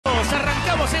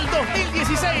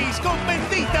16 con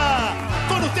Bendita.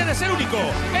 Con ustedes el único,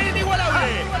 el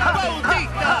inigualable,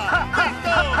 Bautista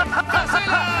Beto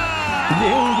Casela. De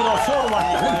un grosor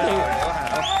bastante.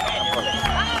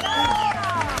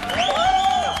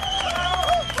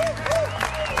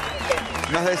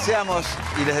 Nos deseamos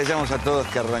y les deseamos a todos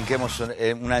que arranquemos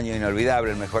un año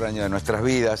inolvidable, el mejor año de nuestras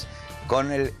vidas,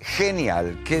 con el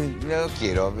genial, que no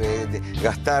quiero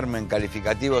gastarme en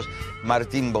calificativos,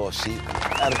 Martín Bossi,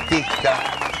 artista,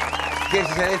 que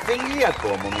se defendía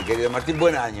como, mi querido Martín.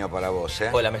 Buen año para vos, ¿eh?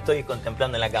 Hola, me estoy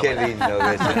contemplando en la cámara. Qué lindo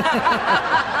que es.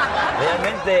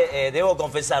 Realmente, debo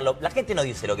confesarlo, la gente no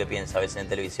dice lo que piensa a veces en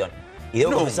televisión. Y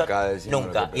debo confesar,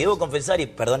 nunca. Y debo confesar, y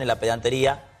perdone la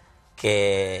pedantería,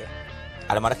 que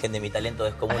al margen de mi talento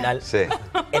descomunal, sí,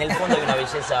 en el fondo hay una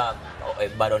belleza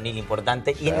varonil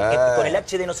importante. Y con el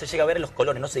HD no se llega a ver los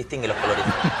colores, no se distinguen los colores.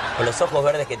 Con los ojos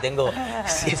verdes que tengo,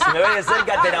 si me ves de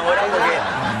cerca te enamorás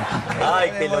porque...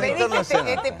 Ay, qué bonito.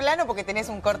 Pediste este plano porque tenés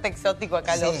un corte exótico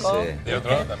acá, loco. Sí. De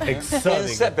otro lado también.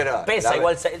 Exótico. Pero, pesa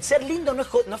igual. Ser lindo no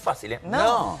es fácil, ¿eh?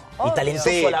 No. Y talentoso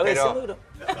Sí, a la vez, pero, seguro.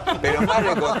 Pero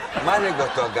más le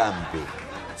costó a Campi.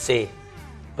 Sí.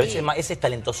 Pero ese es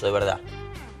talentoso de verdad.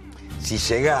 Si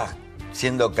llegás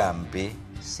siendo Campi,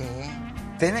 Sí.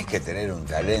 tenés que tener un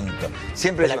talento.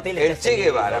 Siempre Pero la tele el está Che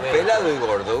Guevara, excelente, pelado y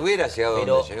gordo, hubiera llegado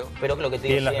donde llegó. Pero lo que te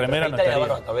Y en digo las siempre, remeras no afeitarle la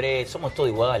estaría. barba, cabré, somos todos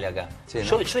iguales acá. Sí,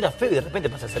 ¿no? Yo era feo y de repente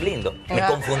pasé a ser lindo. Me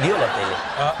confundió la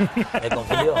tele. Me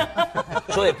confundió.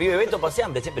 Yo de pibe Beto pasé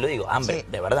hambre, siempre lo digo. Hambre, Sí.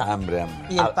 de verdad. Hambre.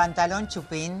 Y el pantalón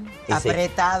chupín, Y sí.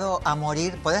 apretado a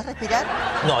morir. ¿Podés respirar?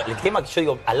 No, el tema que yo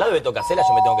digo, al lado de Beto Casela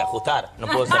yo me tengo que ajustar. No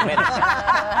puedo ser menos.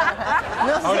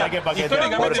 Ahora hay que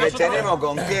paquetear. Porque tenemos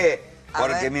con qué. A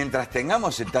Porque ver. mientras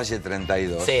tengamos el talle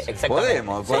 32, Sí, exactamente.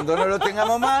 podemos. Sí. Cuando no lo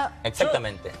tengamos más,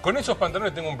 Exactamente. Con esos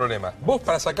pantalones tengo un problema. Vos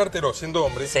para sacártelo siendo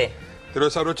hombre, Sí. te lo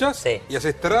desabrochás Sí. y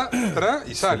haces tra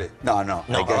y sale. no,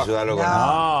 hay que ayudarlo con...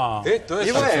 No. Esto es...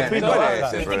 Y bueno, chupito ¿cuál baja. es el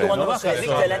Viste que problema? cuando uno baja se eso.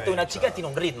 viste delante de una chica tiene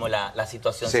un ritmo la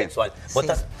situación Sí. sexual. ¿Vos Sí.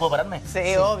 estás? ¿Puedo pararme?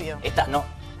 Sí, obvio. Estás, no.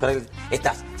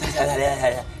 Estás.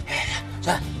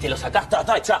 Ya, te lo sacás,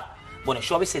 ya. Bueno,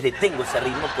 yo a veces detengo ese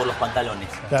ritmo por los pantalones.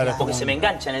 Claro, porque se me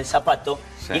engancha en el zapato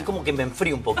Sí. y es como que me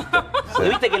enfrío un poquito. Porque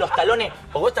viste que los talones,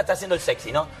 o vos estás haciendo el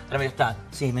sexy, ¿no? Ahora está,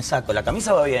 sí, me saco, la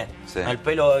camisa va bien, Sí. el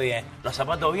pelo va bien, los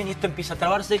zapatos va bien y esto empieza a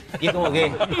trabarse y es como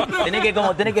que tenés que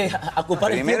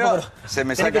ocupar Primero, el tiempo. pero se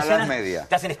me tenés que sacan las llenar. medias.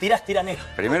 Te hacen estirar negro.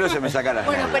 Primero se me sacan las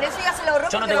Bueno, medias. pero eso ya se lo ahorró.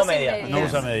 Yo no porque tengo va a ser media. No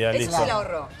usa media, Eso listo. se lo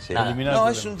ahorró. Sí. Nada. Eliminar No,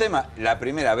 el es un tema, la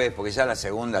primera vez, porque ya la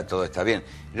segunda todo está bien.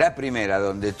 La primera,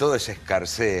 donde todo es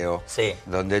escarceo, Sí.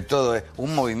 donde todo es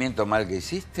un movimiento mal que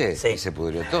hiciste, Sí. y se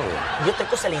pudrió todo. Y otra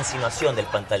cosa, la insinuación del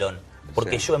pantalón.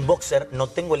 Porque Sí. yo en boxer no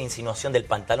tengo la insinuación del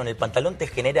pantalón. El pantalón te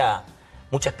genera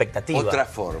mucha expectativa. Otra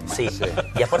forma, Sí. sí.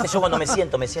 Y aparte yo cuando me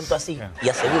siento así y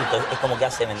hace bulto. Es como que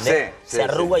hace vender. Sí, se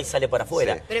arruga sí. y sale para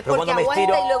afuera. Sí. ¿Pero es porque cuando me aguanta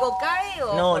estiro... y luego cae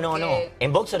o No, porque... no.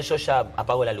 En boxer yo ya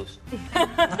apago la luz.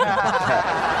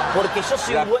 Porque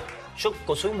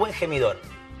yo soy un buen gemidor.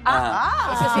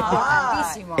 Eso es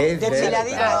importantísimo.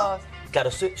 Depiladito. Claro,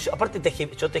 aparte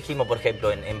yo te gimo, por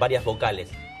ejemplo, en varias vocales.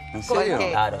 ¿En serio?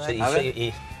 qué? Claro, A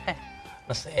ver.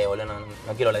 no sé, boludo,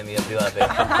 no quiero hablar de mi vida privada, pero...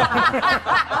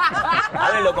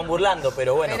 Háblenlo con burlando,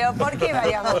 pero bueno. ¿Pero por qué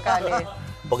varias vocales?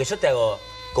 Porque yo te hago,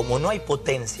 como no hay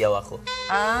potencia abajo,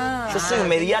 Ah. yo soy un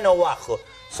mediano bajo,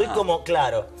 soy como,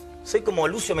 claro, soy como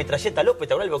Lucio Metralleta López,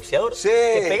 ¿te acuerdas el boxeador? Sí.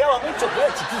 Que pegaba mucho, pero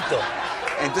era chiquito.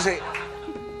 Entonces,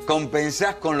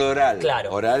 compensás con lo oral.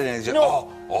 Claro. Oral en el... No,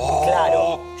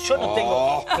 claro, yo no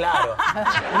tengo, claro.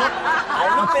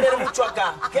 Al no tener mucho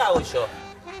acá, ¿qué hago yo?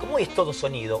 Como hoy es todo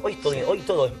sonido, hoy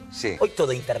Sí.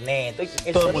 todo internet, hoy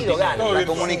el Todo sonido gana. La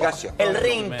comunicación. El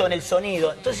ringtone, el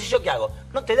sonido. Entonces, ¿yo qué hago?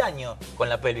 No te daño con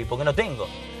la pelvis, porque no tengo.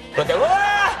 Pero te hago...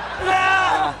 ¡Ah!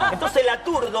 ¡Ah! Entonces la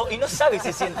aturdo y no sabes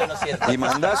si siente o no siente. Y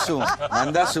mandás un...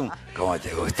 ¿Cómo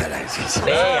te gusta la Sí,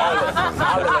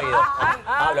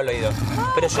 hablo al oído.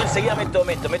 Pero yo enseguida meto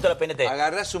la PNT.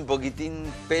 Agarrás un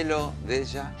poquitín pelo de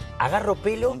ella, Agarro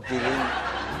pelo un tilín.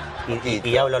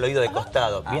 y hablo al oído de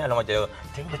costado. Bien a lo más te digo,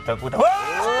 tengo esta puta...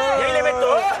 ¡Ah! Y ahí le meto...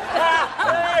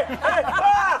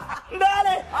 ¡Ah!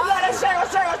 ¡Dale!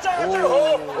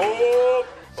 ¡Llego!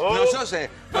 No sos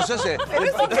está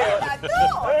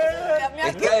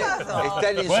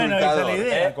el Bueno, esa es insultador. la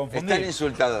idea, Está confundir. el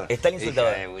insultador. Está el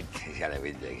insultador. Ya la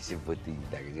viste que se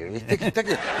putita.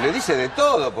 Le dice de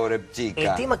todo, pobre chica.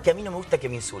 El tema es que a mí no me gusta que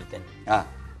me insulten. Ah,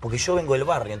 Porque yo vengo del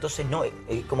barrio, entonces no,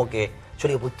 como que yo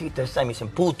le digo, putita, ¿sabes? Me dicen,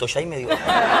 puto, ya ahí me digo.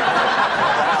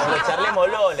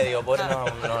 Charlémoslo, le digo, porque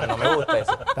no me gusta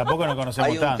eso. Tampoco nos conocemos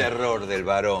hay un tanto. terror del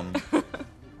varón.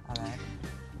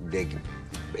 De que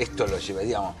esto lo lleva,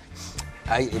 digamos.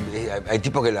 hay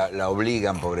tipos que la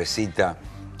obligan, pobrecita,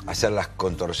 a hacer las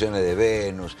contorsiones de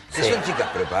Venus. Que son chicas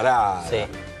preparadas,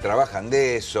 trabajan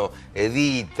de eso,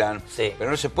 editan,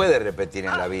 pero no se puede repetir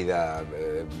en la vida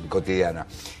cotidiana.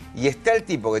 Y está el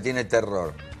tipo que tiene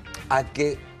terror a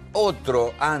que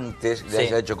otro antes le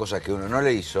haya hecho cosas que uno no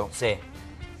le hizo.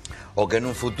 O que en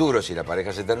un futuro, si la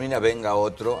pareja se termina, venga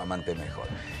otro amante mejor.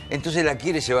 Entonces la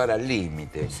quiere llevar al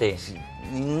límite.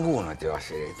 Ninguno te va a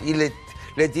hacer esto. Y le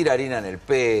tira harina en el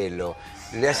pelo,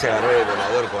 le hace agarrar el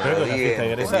velador con los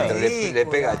dientes, mientras le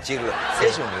pega a chirlo.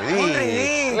 Es un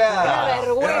ridículo. Claro.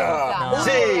 Vergüenza.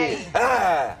 Sí.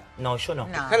 No, yo no.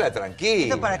 Déjala tranquila.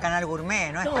 Esto es para Canal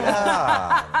Gourmet, ¿no? Es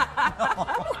para... Me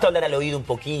gusta hablar al oído un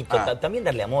poquito, también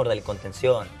darle amor, darle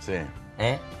contención.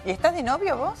 ¿Y estás de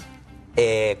novio vos?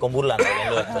 Con burlando,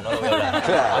 viendo esto, no lo voy a hablar.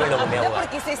 Háblalo con mi No, abogado.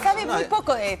 porque se sabe muy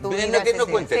poco de tu vida. Que no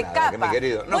cuente se nada, escapa. que mi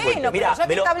querido. No bueno, cuente. pero Mirá, ya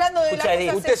que está hablando de la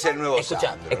cosa Usted es el nuevo Escuchá,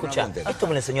 Sandro. escuchá. No cuente. Esto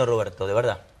me lo enseñó Roberto, de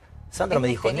verdad. Sandro Es me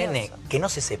dijo, misterioso. nene, que no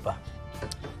se sepa.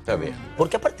 Está bien.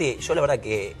 Porque aparte, yo la verdad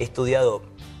que he estudiado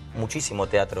muchísimo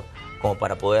teatro como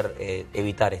para poder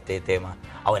evitar este tema.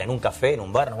 Ahora, en un café, en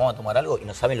un bar, nos vamos a tomar algo y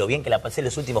no saben lo bien que la pasé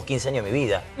los últimos 15 años de mi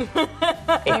vida.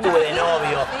 Estuve de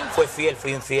novio, fui fiel,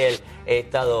 fui infiel, he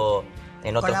estado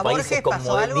en otros países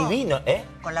como divino.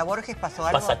 ¿Con la Borges pasó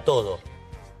algo? Pasa todo.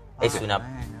 Es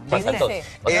una... Pasa todo.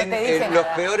 En los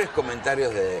peores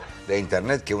comentarios de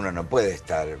internet que uno no puede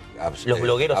estar Los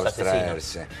blogueros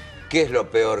abstraerse. ¿Qué es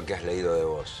lo peor que has leído de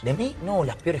vos? ¿De mí? No,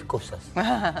 las peores cosas.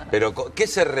 Pero, ¿qué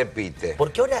se repite?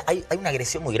 Porque ahora hay una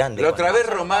agresión muy grande. La otra vez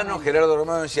Gerardo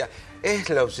Romano decía, es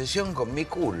la obsesión con mi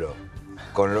culo.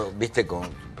 ¿Viste? Gerardo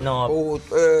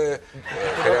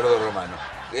Romano.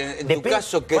 En tu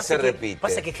caso, ¿qué se repite?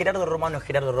 Pasa que Gerardo Romano es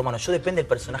Gerardo Romano. Yo depende del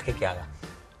personaje que haga.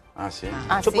 Ah, ¿sí?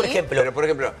 Yo, por ejemplo... Pero, por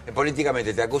ejemplo,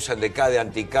 políticamente te acusan de K, de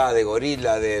anti-K, de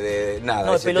gorila, de nada.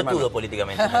 No, es pelotudo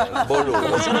políticamente. Boludo.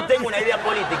 Como yo no tengo una idea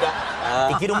política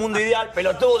y quiero un mundo ideal,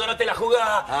 pelotudo, no te la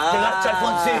jugás, te garcha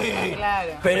Alfonsín,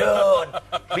 Perón,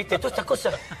 ¿viste? Todas estas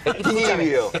cosas.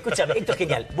 Escúchame, esto es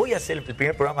genial. Voy a hacer el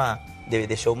primer programa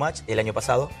de Showmatch el año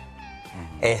pasado.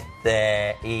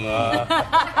 Y...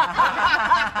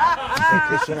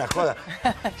 Es una joda.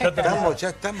 Ya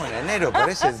estamos en enero,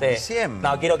 parece diciembre.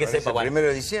 No, quiero que sepa. El 1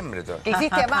 de diciembre todo. ¿Qué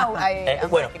hiciste a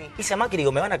bueno, Macri? hice a Macri,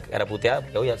 digo, me van a caraputear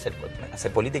porque voy a hacer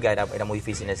política, era muy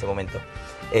difícil en ese momento.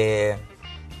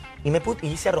 Y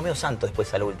hice a Romeo Santos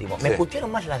después a lo último. Me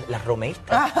putearon más las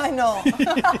romeístas. ¡Ah, no!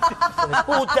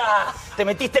 ¡Puta! ¡Te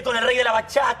metiste con el rey de la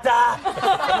bachata!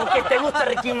 ¿Cómo que te gusta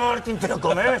Ricky Martin? ¡Te lo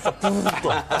comes,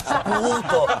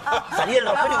 puto! Salí del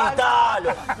ropero y gritalo.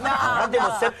 Aparte de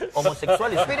ser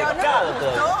homosexuales es un Pero pecado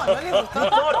no le gustó. No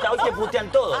importa, hoy te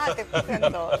putean todos. Te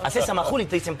putean todos. Haces a Majuli y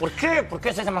te dicen, ¿por qué? ¿Por qué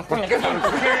haces a Majuli? ¿Por qué?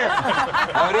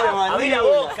 Abrí la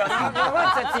boca. No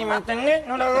vas así, ¿me entendés?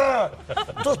 No lo hagas.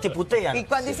 Todos te putean. Y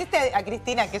cuando hiciste a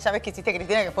Cristina, aquella vez que hiciste a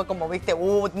Cristina, que fue como, viste,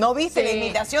 ¿no viste la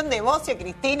imitación de vos y a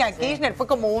Cristina Kirchner? Fue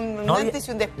como un antes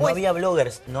y un después. No había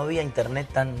bloggers, no había internet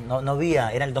no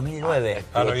había, era el 2009.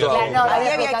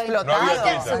 Había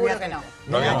explotado. Seguro que no.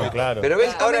 Claro. Pero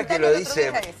ves, ahora que lo comentario dice del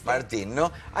otro día Martín,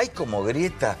 ¿no? Hay como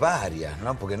grietas varias,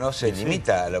 ¿no? Porque no se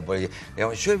limita a la política.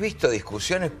 Digamos, yo he visto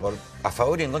discusiones a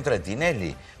favor y en contra de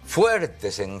Tinelli,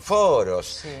 fuertes en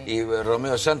foros, y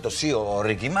Romeo Santos sí, o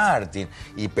Ricky Martin,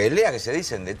 y peleas que se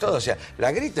dicen de todo. O sea,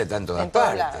 la grieta está en todas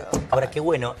partes. Ahora, qué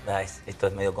bueno, esto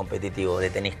es medio competitivo de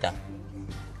tenista,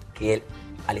 que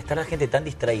al estar la gente tan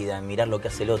distraída en mirar lo que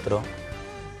hace el otro,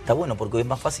 está bueno porque es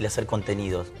más fácil hacer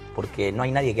contenidos, porque no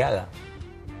hay nadie que haga.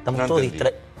 Estamos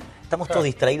todos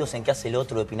distraídos en qué hace el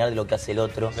otro, de opinar de lo que hace el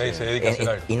otro. Nadie se dedica a hacer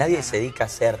algo. Y nadie se dedica a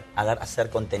hacer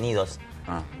combonitos.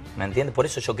 ¿Me entiendes? Por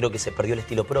eso yo creo que se perdió el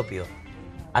estilo propio.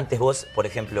 Antes vos, por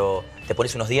ejemplo, te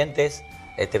pones unos dientes,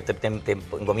 te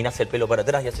engominas el pelo para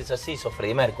atrás y haces así, sos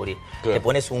Freddie Mercury. Claro. Te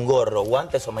pones un gorro,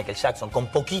 guantes o Michael Jackson.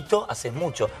 Con poquito haces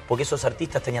mucho, porque esos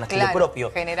artistas tenían estilo propio.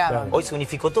 Generaban. Hoy se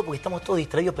unificó todo porque estamos todos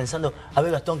distraídos pensando, a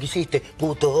ver, Gastón, ¿qué hiciste?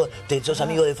 Puto, sos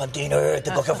amigo de Fantino,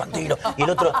 te cogió Fantino. Y el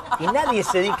otro, y nadie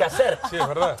se dedica a hacer. Sí, es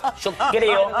verdad. Yo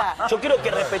creo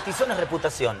que repetición es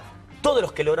reputación. Todos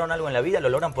los que lograron algo en la vida lo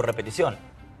logran por repetición.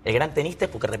 El gran tenista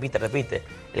es porque repite.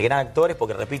 El gran actor es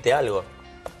porque repite algo.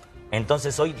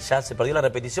 Entonces hoy ya se perdió la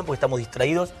repetición porque estamos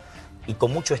distraídos y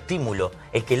con mucho estímulo.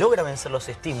 El que logra vencer los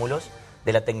estímulos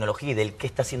de la tecnología y del qué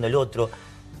está haciendo el otro,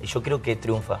 yo creo que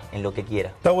triunfa en lo que quiera.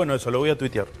 Está bueno eso, lo voy a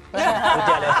tuitear.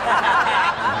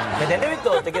 ¿Me entendés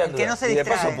todo? Te quedan dudas. Que no se Y de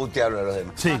distrae. paso putearlo a los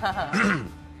demás. Sí.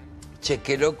 Che,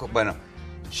 qué loco. Bueno,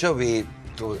 yo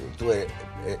tuve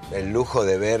el lujo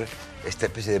de ver esta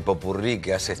especie de popurrí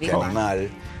que hace este animal.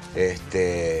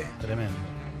 Tremendo.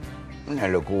 Una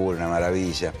locura, una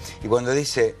maravilla. Y cuando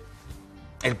dice,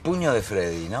 El puño de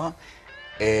Freddy, ¿no?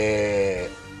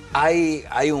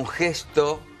 Hay un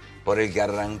gesto por el que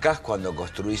arrancás cuando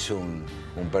construís un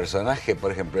personaje,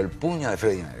 por ejemplo, el puño de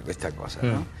Freddy, esta cosa,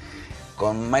 ¿no?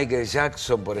 Con Michael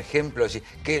Jackson, por ejemplo,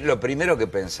 que es lo primero que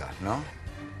pensás, ¿no?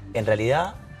 En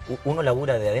realidad, uno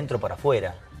labura de adentro para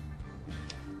afuera.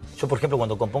 Yo, por ejemplo,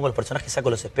 cuando compongo los personajes saco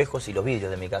los espejos y los vidrios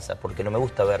de mi casa, porque no me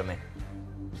gusta verme.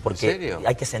 Porque ¿En serio?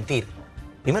 hay que sentir.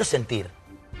 Primero sentir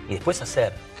y después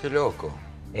hacer. Qué loco.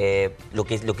 Lo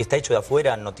que está hecho de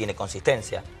afuera no tiene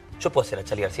consistencia. Yo puedo hacer a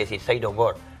Charlie García y decir, Side of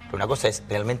Board, pero una cosa es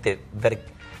realmente ver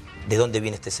de dónde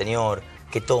viene este señor,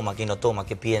 qué toma, qué no toma,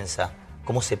 qué piensa,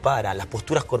 cómo se para. Las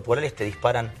posturas corporales te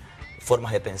disparan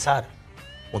formas de pensar.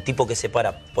 Un tipo que se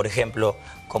para, por ejemplo,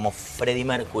 como Freddie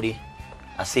Mercury,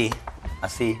 así,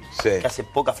 Sí. que hace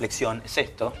poca flexión, es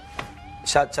esto.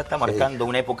 Ya está marcando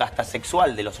una época hasta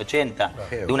sexual de los 80,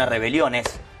 de una rebelión, es...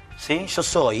 ¿Sí? Yo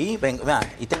soy,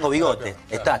 y tengo bigote.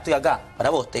 Estoy acá,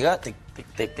 para vos,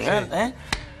 ¿eh?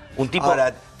 Un tipo...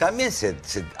 Ahora, también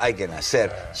hay que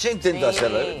nacer. Yo intento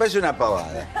hacerlo, me parece una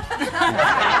pavada.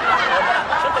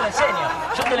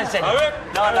 Yo te lo enseño. A ver.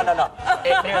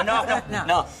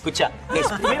 No, escuchá,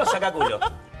 primero saca culo.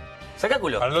 Saca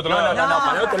culo. Para el otro lado. No,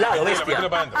 para el otro lado, bestia. Metelo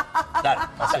para adentro. Claro,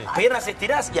 Así. piernas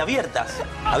estirás y abiertas.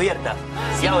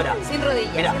 Y ahora. Sin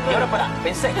rodillas. Mirá, y ahora pará,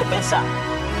 pensá.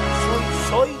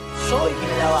 Soy y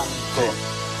me la banco.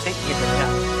 Sí, y esto, mirá.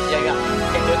 Y ahí va.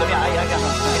 Esto, mirá, ahí, acá.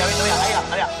 Mirá, Beto, mirá,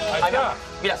 ahí va.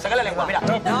 Mirá, sacá la lengua, mirá. No,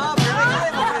 pero deja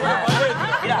de mover.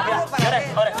 Mirá, ahora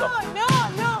esto.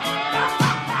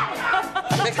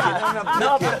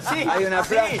 No, pero sí. Hay una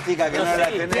plástica que no la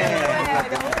tenés.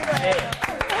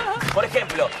 Por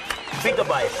ejemplo, Fito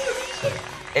Páez.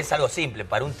 Es algo simple.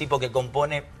 Para un tipo que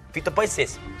compone... Fito Páez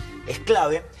es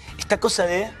clave esta cosa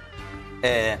de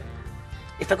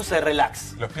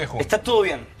relax. Los pies juntos. Está todo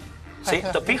bien. ¿Sí?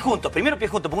 Pies juntos. Primero pies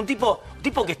juntos. Porque un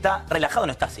tipo que está relajado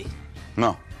no está así.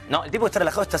 No. No, el tipo que está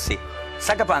relajado está así.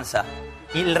 Saca panza.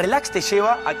 Y el relax te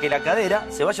lleva a que la cadera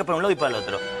se vaya para un lado y para el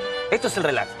otro. Esto es el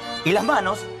relax. Y las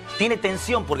manos tiene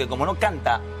tensión porque como no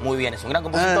canta muy bien, es un gran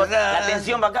compositor, la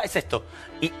tensión va acá, es esto.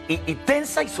 Y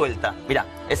tensa y suelta. Mirá,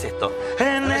 es esto.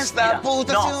 En esta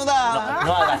puta ciudad.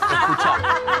 No hagas, escuchá.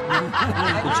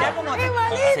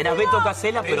 Serás Beto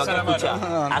Casella, pero acá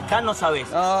escuchá. Acá no sabés.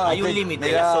 Hay un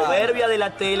límite. La soberbia de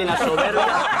la tele, la soberbia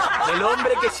del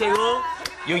hombre que llegó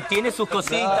y hoy tiene sus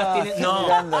cositas. No,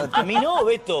 a mí no,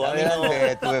 Beto. A mí no.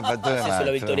 Eso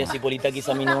la Victoria Cipolitakis,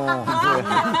 a mí no.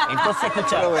 Entonces,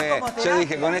 escuchá. Yo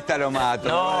dije, con esta lo mato.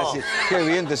 No. Qué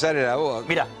bien te sale la voz.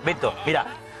 Mira, Beto, mira.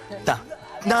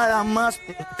 Nada más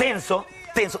tenso,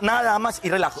 nada más y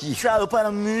relajado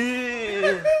para mí.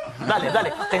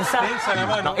 Dale, tensá. Tensa la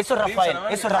mano. No, eso es Rafael,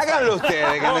 eso es Rafael. Háganlo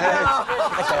ustedes, que me ¿Cómo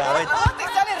te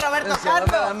sale Roberto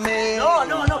Carlos?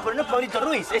 No, pero no es Pablito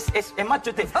Ruiz, es macho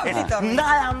este. Es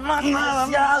nada más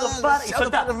demasiado para... Y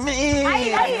soltá.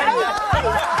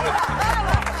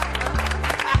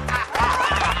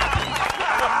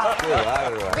 Qué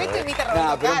bárbaro. Beto imita a Roberto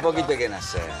No, pero un Carlos. poquito hay que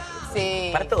nacer. Sí.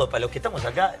 Para todos, para los que estamos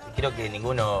acá, creo que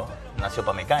ninguno nació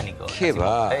para mecánico. Qué nacimos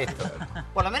va. para esto.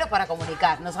 Por lo menos para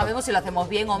comunicar. No sabemos si lo hacemos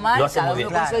bien o mal, Lo hace cada muy uno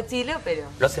bien. con su estilo, pero...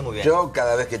 Lo hace muy bien. Yo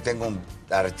cada vez que tengo un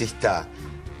artista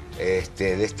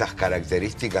de estas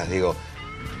características, digo,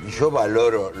 yo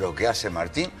valoro lo que hace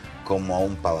Martín como a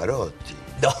un Pavarotti.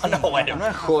 No, bueno. No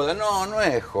es joda, no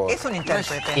es joda. Es un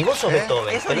intérprete. Y vos sos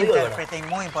Beethoven, Es te un lo digo de verdad. intérprete y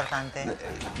muy importante.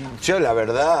 Yo la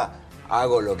verdad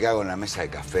hago lo que hago en la mesa de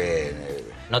café.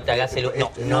 No te hagas el...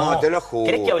 No, te lo juro.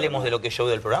 ¿Querés que hablemos de lo que yo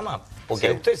veo del programa? Porque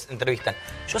Sí. ustedes entrevistan.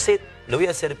 Lo voy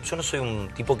a hacer, yo no soy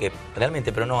un tipo que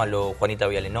realmente, pero no a lo Juanita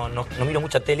Viale, no miro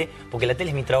mucha tele, porque la tele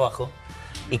es mi trabajo.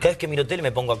 Y cada vez que miro tele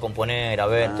me pongo a componer, a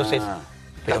ver, entonces...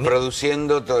 Estás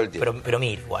produciendo todo el tiempo. Pero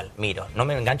miro. No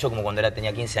me engancho como cuando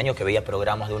tenía 15 años que veía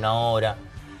programas de 1 hora.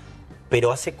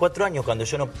 Pero hace 4 años, cuando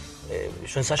yo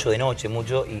ensayo de noche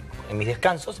mucho, y en mis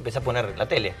descansos empecé a poner la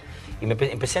tele. Y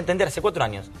empecé a entender hace 4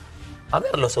 años, a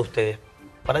verlos a ustedes,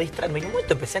 para distraerme. Y en un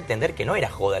momento empecé a entender que no era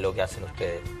joda lo que hacen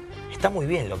ustedes. Está muy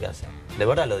bien lo que hacen, de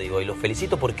verdad lo digo. Y los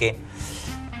felicito porque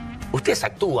ustedes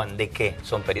actúan de que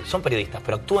son periodistas,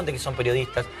 pero actúan de que son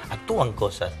periodistas, actúan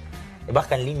cosas.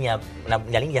 Bajan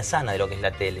una línea sana de lo que es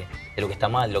la tele, de lo que está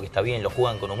mal, de lo que está bien, lo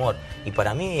juegan con humor. Y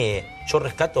para mí, yo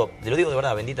rescato, te lo digo de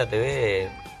verdad, Bendita TV,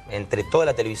 entre toda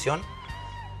la televisión,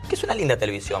 que es una linda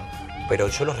televisión, pero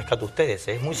yo los rescato a ustedes,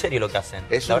 es muy serio lo que hacen.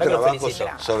 Es La un verdad que los trabajo felicito.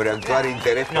 sobre actuar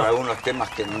interés por algunos temas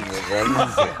que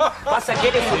realmente... Pasa que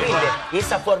eres humilde, y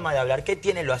esa forma de hablar que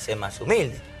tiene lo hace más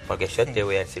humilde. Porque yo te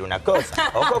voy a decir una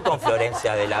cosa, ojo con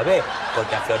Florencia de la B,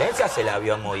 porque a Florencia se la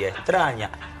vio muy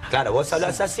extraña. Claro, vos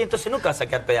hablas así, entonces nunca vas a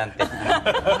quedar pedante.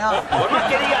 No. Por más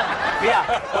que digas,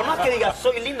 mirá, por más que digas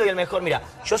soy lindo y el mejor, mira,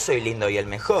 yo soy lindo y el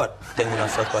mejor. Tengo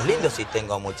unos ojos lindos y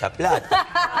tengo mucha plata.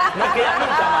 No quedas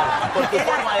nunca mal, por tu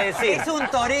forma de decir. Es un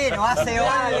torero, hace Y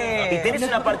ole. tenés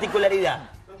una particularidad.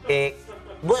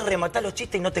 Vos rematás los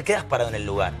chistes y no te quedas parado en el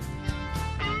lugar.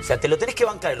 O sea, te lo tenés que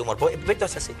bancar el humor. Porque Beto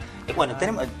es así. Bueno,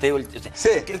 tengo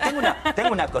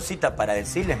una cosita para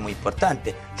decirles muy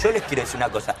importante. Yo les quiero decir una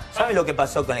cosa. ¿Saben lo que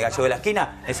pasó con el gallego de la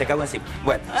esquina? Se cagó encima.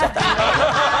 Bueno, ya está.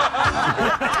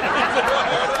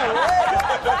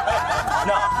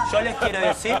 No, yo les quiero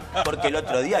decir, porque el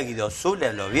otro día Guido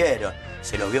Zuller lo vieron.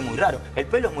 Se lo vio muy raro. El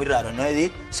pelo es muy raro, ¿no,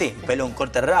 Edith? Sí, el pelo es un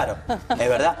corte raro. ¿Es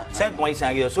verdad? ¿Saben cómo dicen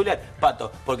a Guido Zuller?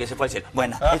 Pato, porque se fue al cielo.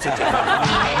 Bueno, eso es chico.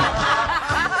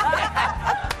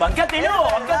 ¡Bancátelo!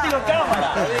 ¡Bancátelo,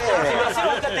 cámara! Si lo haces,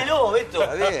 bancátelo, Beto.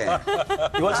 Está bien.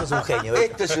 Igual sos un genio, Beto.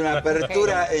 Esto es una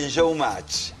apertura en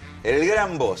Showmatch. El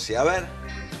gran Bossi, a ver.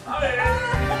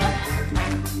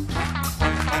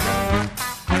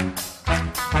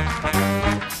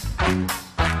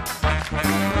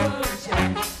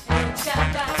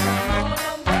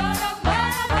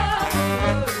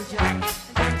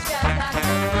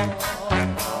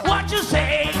 What you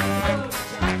say?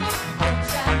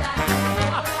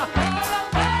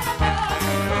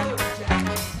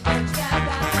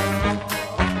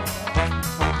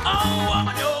 Oh,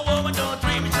 woman, don't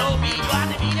dream it so me. You are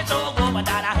the neatest old woman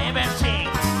that I haven't seen.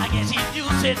 I guess if you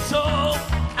said so,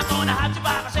 I'm gonna have to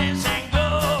buy my sense and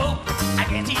go. I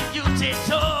guess if you said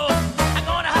so, I'm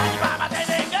gonna have to buy my sense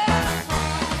and go.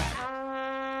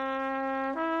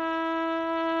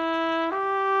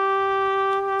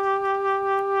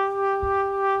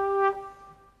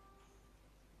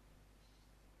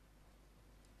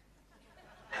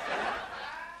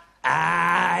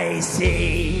 I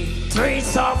see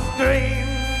trees of green,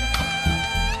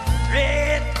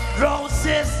 red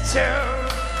roses too.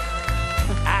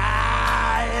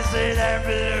 I see them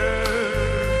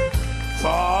blue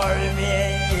for me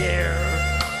and you.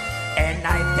 And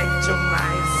I think to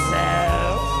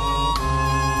myself,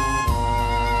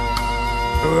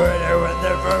 what a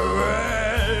wonderful world.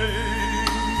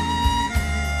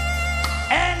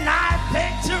 And I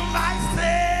think to myself,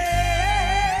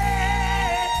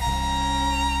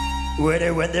 what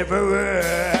a wonderful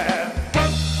world.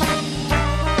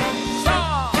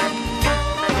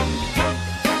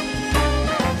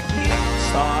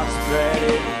 Start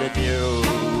spreading the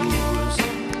news.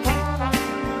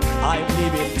 I'm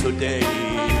leaving today.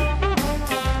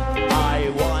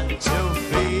 I want to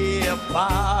be a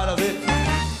part of it.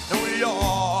 New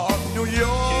York, New York.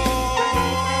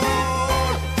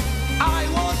 I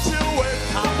want to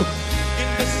wake up in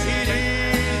the city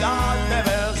that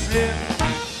never sleeps.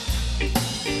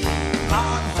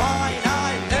 I'm fine,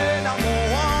 and I'm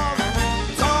on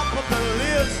top of the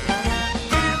list.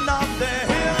 Getting up the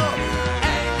hill,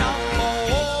 and number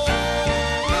one.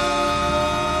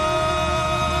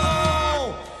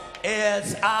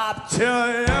 It's up to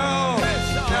you.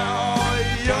 New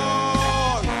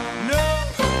York,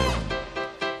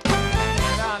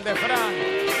 Grande, Fran.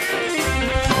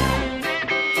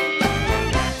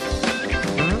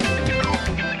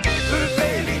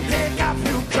 Baby, take off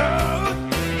your coat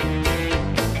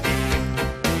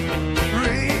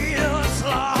real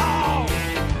slow.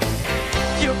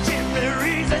 You give me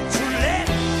reason to let,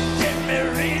 give me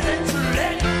reason to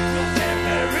let, you give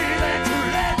me reason to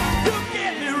let, you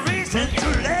give me reason to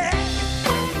let.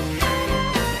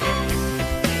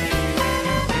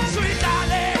 Sweet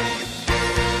darling,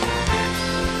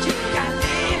 you can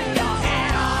leave your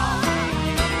hand off.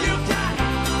 You can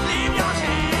leave your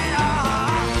hand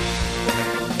off.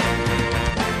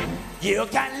 You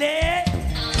can let.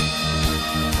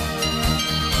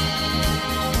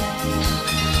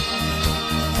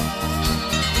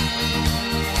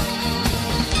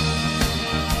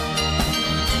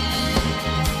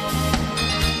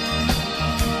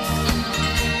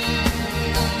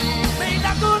 May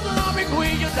the good Lord be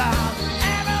with you down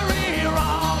every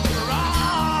wrong,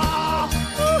 wrong.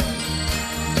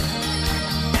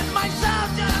 And myself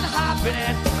just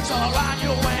happening, so around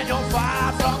you when you're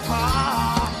far from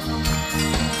home.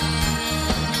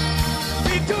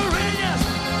 Be courageous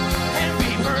and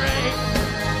be brave,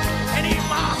 and in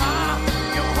my heart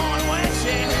you're always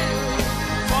safe.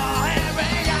 Forever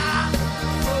young,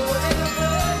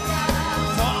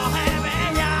 forever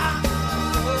young.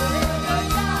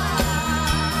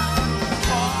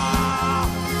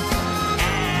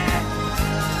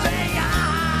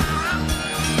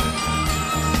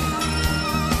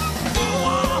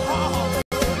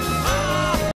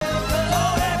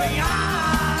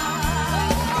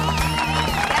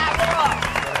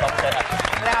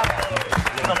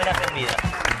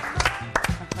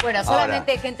 Ahora,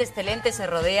 solamente gente excelente se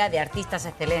rodea de artistas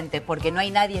excelentes, porque no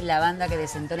hay nadie en la banda que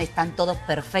desentone, están todos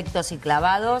perfectos y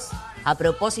clavados. A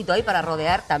propósito ahí para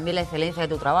rodear también la excelencia de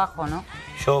tu trabajo, ¿no?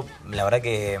 Yo, la verdad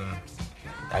que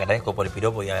agradezco por el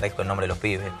piropo y agradezco el nombre de los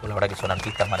pibes. La verdad que son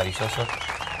artistas maravillosos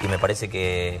y me parece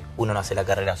que uno no hace la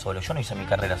carrera solo. Yo no hice mi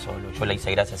carrera solo, yo la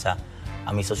hice gracias a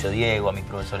mi socio Diego, a mis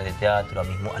profesores de teatro,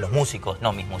 a los músicos,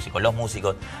 no mis músicos, los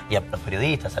músicos, y a los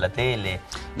periodistas, a la tele.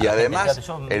 Y además,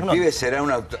 el pibe será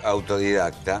un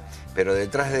autodidacta, pero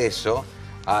detrás de eso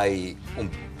hay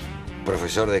un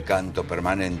profesor de canto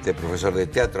permanente, profesor de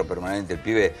teatro permanente. El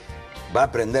pibe va a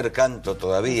aprender canto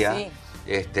todavía. Sí.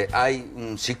 Hay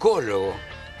un psicólogo.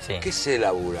 Sí. ¿Qué se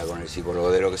labura con el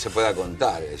psicólogo? De lo que se pueda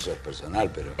contar, eso es personal,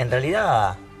 pero... En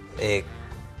realidad,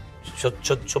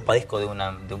 yo padezco de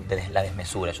la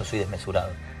desmesura, yo soy desmesurado.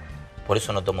 Por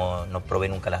eso no probé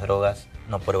nunca las drogas,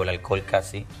 no pruebo el alcohol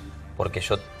casi, porque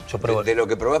yo pruebo... De lo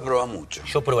que probás mucho.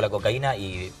 Yo pruebo la cocaína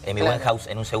y en mi buen house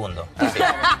en un segundo. Sí. O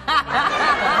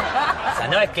sea,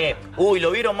 no es que,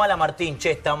 lo vieron mal a Martín, che,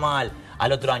 está mal.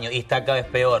 Al otro año, y está cada vez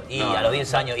peor. Y a los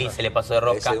 10 años, y se le pasó de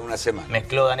rosca. Ese de una semana.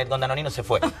 Mezcló Danet con Danonino, se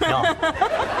fue. No.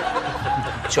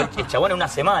 El chabón en una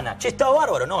semana. Che, estaba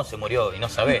bárbaro. No, se murió y no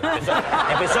sabés.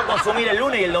 Empezó a consumir el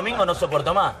lunes y el domingo no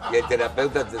soportó más. ¿Y el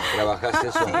terapeuta trabajás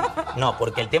eso? No,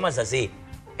 porque el tema es así.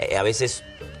 A veces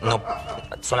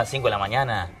son las 5 de la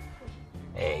mañana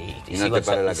y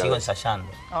sigo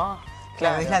ensayando.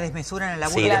 Claro, es la desmesura en el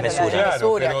laburo. Sí, desmesura.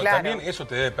 Claro, pero claro. también eso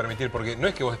te debe permitir, porque no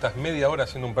es que vos estás media hora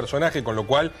haciendo un personaje, con lo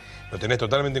cual lo tenés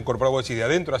totalmente incorporado, vos decís, de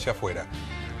adentro hacia afuera.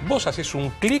 Vos haces un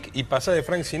clic y pasás de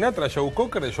Frank Sinatra a Joe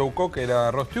Cocker, de Joe Cocker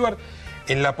a Rod Stewart,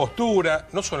 en la postura,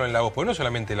 no solo en la voz, porque no es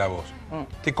solamente la voz.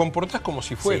 Te comportás como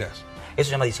si fueras. Sí. Eso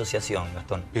se llama disociación,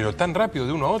 Gastón. Pero tan rápido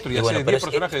de uno a otro y haces 10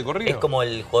 personajes de corrido. Es como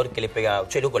el jugador que le pega,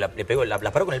 che, loco, le pegó, la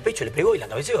paró con el pecho, le pegó y la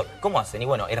cabeceó. ¿Cómo hacen? Y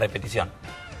bueno, es repetición.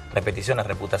 Repetición es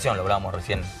reputación, lo hablábamos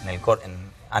recién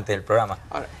antes del programa.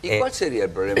 Ahora, ¿y cuál sería el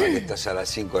problema que estás a las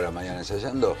 5 de la mañana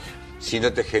ensayando si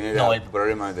no te genera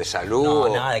problemas de salud?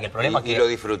 No, nada, que el problema es que... Y lo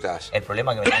disfrutás. El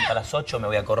problema es que me levanto a las 8, me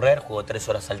voy a correr, juego 3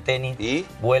 horas al tenis, ¿Y?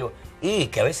 vuelvo. Y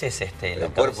que a veces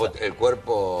el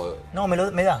cuerpo... No,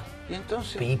 me da. ¿Y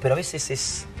entonces? Pero a veces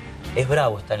es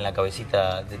bravo estar en la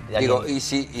cabecita de Digo, alguien. y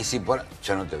si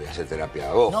yo no te voy a hacer terapia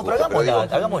a vos. No, justo, pero digo,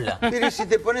 hagámosla. Pero si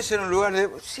te pones en un lugar de...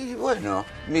 Sí, bueno,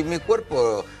 mi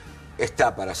cuerpo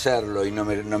está para hacerlo y no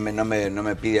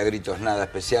me pide a gritos nada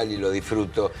especial y lo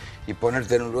disfruto. Y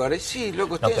ponerte en un lugar... Sí,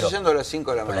 loco, estoy ensayando a las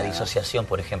 5 de la mañana. La disociación,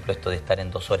 por ejemplo, esto de estar en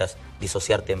 2 horas,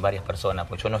 disociarte en varias personas.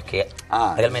 Porque yo no es que...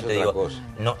 Ah, realmente es otra digo... cosa.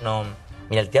 No.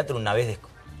 Mira, el teatro una vez...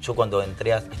 Yo cuando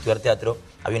entré a estudiar teatro,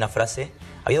 había dos frases.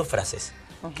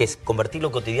 Que es convertir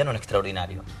lo cotidiano en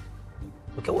extraordinario.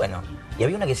 Porque bueno, y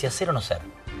había una que decía ser o no ser.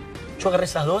 Yo agarré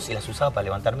esas dos y las usaba para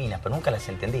levantar minas, pero nunca las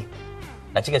entendí.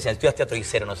 La chica decía, estudias teatro y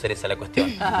ser o no ser, esa es la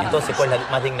cuestión. Entonces, ¿cuál es la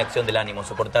más digna acción del ánimo?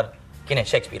 Soportar. ¿Quién es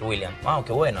Shakespeare, William? Ah,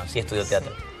 qué bueno, sí estudió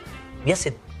teatro. Y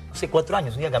hace 4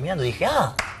 años, un día caminando, dije,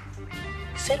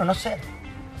 ser o no ser.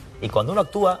 Y cuando uno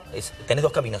actúa, tenés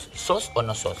 2 caminos, sos o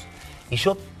no sos. Y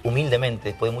yo, humildemente,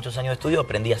 después de muchos años de estudio,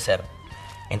 aprendí a ser.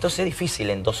 Entonces es difícil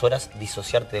en 2 horas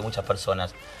disociarte de muchas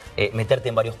personas, meterte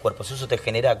en varios cuerpos. Eso te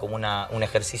genera como un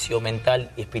ejercicio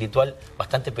mental y espiritual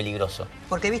bastante peligroso.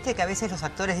 Porque viste que a veces los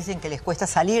actores dicen que les cuesta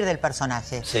salir del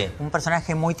personaje. Sí. Un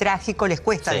personaje muy trágico les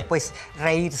cuesta después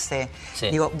reírse.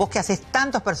 Sí. Digo, vos que haces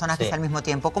tantos personajes al mismo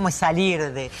tiempo, ¿cómo es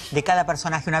salir de cada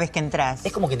personaje una vez que entras?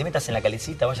 Es como que te metas en la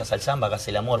calecita, vayas al samba, hagas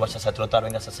el amor, vayas a trotar,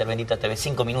 vengas a hacer Bendita, te ves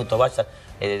 5 minutos, vayas,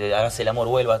 hagas el amor,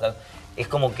 vuelvas. Es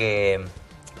como que...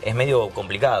 Es medio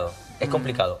complicado, es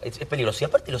complicado, es peligroso. Y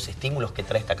aparte los estímulos que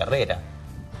trae esta carrera.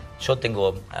 Yo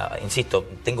tengo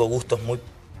gustos muy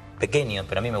pequeños,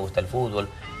 pero a mí me gusta el fútbol,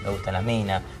 me gustan las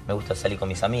minas, me gusta salir con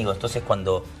mis amigos. Entonces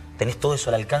cuando tenés todo eso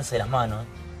al alcance de las manos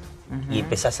y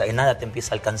nada te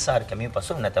empieza a alcanzar, que a mí me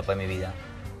pasó en una etapa de mi vida,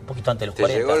 un poquito antes de los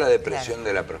 40. ¿Te llegó la depresión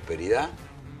de la prosperidad?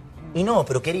 Y no,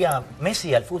 pero quería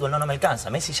Messi al fútbol, no me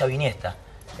alcanza. Messi ya Iniesta.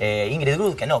 Ingrid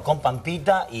Grud, que no, con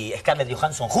Pampita y Scarlett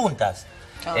Johansson juntas.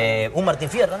 Un Martín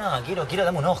Fierro, no, quiero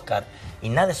darme un Oscar. Y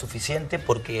nada es suficiente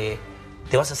porque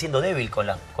te vas haciendo débil con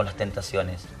las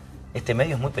tentaciones. Este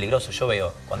medio es muy peligroso, yo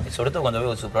veo, sobre todo cuando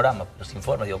veo su programa, los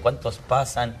informes, digo, ¿cuántos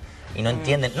pasan y no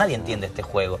entienden? Nadie entiende este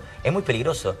juego. Es muy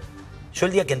peligroso. Yo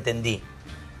el día que entendí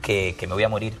que me voy a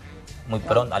morir muy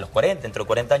pronto, a los 40, entre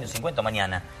 40 años, 50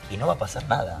 mañana, y no va a pasar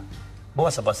nada. Vos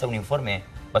vas a pasar un informe,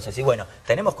 vas a decir, bueno,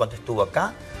 tenemos cuánto estuvo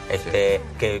acá,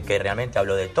 que realmente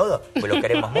habló de todo, pues lo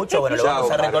queremos mucho, bueno, lo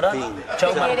vamos a recordar.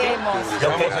 Chau,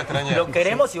 Martín. Lo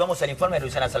queremos y vamos al informe de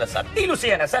Luciana Salazar. Y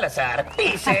Luciana Salazar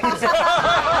dice...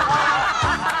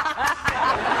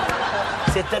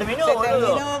 Se terminó, Se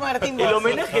boludo. terminó, Martín El Bossi.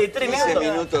 homenaje de 3 15 minutos.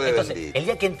 minutos de Entonces, Bendita. el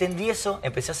día que entendí eso,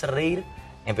 empecé a hacer reír,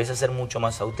 empecé a ser mucho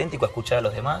más auténtico, a escuchar a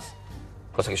los demás,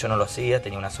 cosa que yo no lo hacía,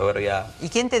 tenía una soberbia. ¿Y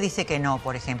quién te dice que no,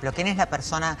 por ejemplo? ¿Quién es la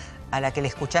persona a la que le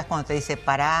escuchás cuando te dice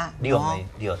pará, Dios, no?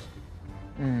 Dios.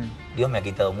 Dios me ha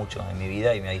quitado mucho en mi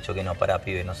vida y me ha dicho que no, pará,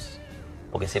 pibe, no,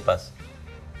 porque sepas,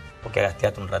 porque hagas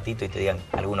teatro un ratito y te digan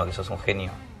alguno que sos un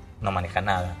genio, no manejas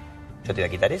nada. Yo te voy a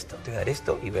quitar esto, te voy a dar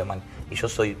esto y y yo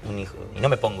soy un hijo. Y no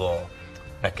me pongo,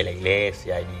 no es que la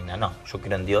iglesia ni nada, no, yo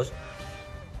creo en Dios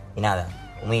y nada,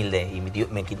 humilde. Y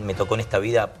me tocó en esta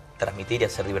vida transmitir y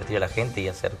hacer divertir a la gente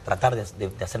y tratar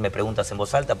de hacerme preguntas en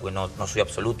voz alta, porque no soy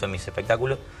absoluto en mis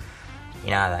espectáculos. Y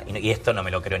nada, y esto no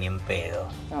me lo creo ni en pedo.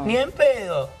 No. Ni en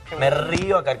pedo. Qué Me bueno.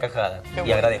 río a carcajadas y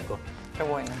bueno. agradezco. Qué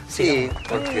bueno. Sí,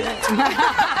 porque...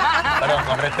 Perdón,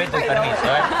 con respeto y permiso,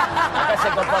 ¿eh? Acá se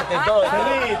comparte todo.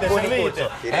 Servite, Un servite. impulso, ¿eh?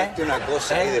 Tiraste una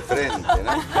cosa ahí de frente,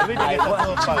 ¿no? Permite que está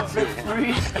todo pago.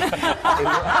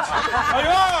 ¡Ahí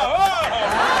va!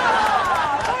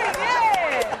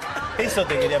 Eso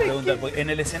te quería preguntar, porque en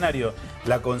el escenario,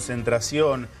 la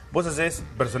concentración, vos haces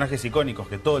personajes icónicos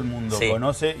que todo el mundo Sí.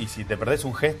 conoce y si te perdés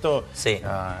un gesto, Sí.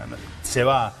 se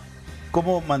va.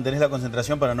 ¿Cómo mantenés la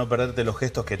concentración para no perderte los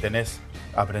gestos que tenés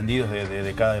aprendidos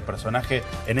de cada personaje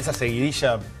en esa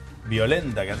seguidilla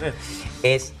violenta que haces?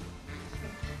 Es,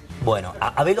 bueno,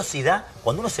 a velocidad,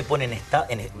 cuando uno se pone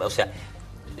o sea,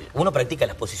 uno practica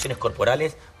las posiciones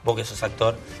corporales, vos que sos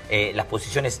actor, las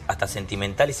posiciones hasta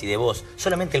sentimentales y de voz.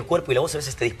 Solamente el cuerpo y la voz a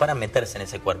veces te disparan meterse en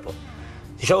ese cuerpo.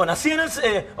 Si yo hago nací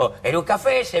en un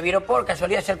café, se viró por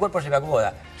casualidad, ya el cuerpo se me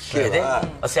acomoda. Qué ¿Entendés? va.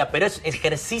 O sea, pero es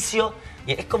ejercicio,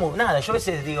 y es como nada. Yo a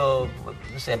veces digo,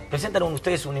 no sé, presentan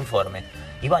ustedes un informe,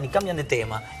 y van y cambian de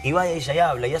tema, y va ella y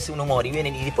habla, y hace un humor, y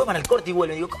vienen, y después van al corte y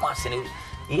vuelven, y digo, ¿cómo hacen?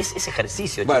 Y es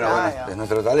ejercicio, Bueno, chicos. bueno, es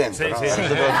nuestro talento, Sí, ¿no? sí. Nosotros,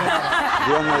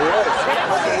 Dios nos dio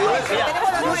eso.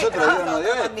 Mirá, Nosotros Dios nos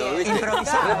dio esto, ¿viste?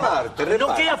 Improvisamos. Reparte.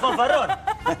 No queda fanfarrón.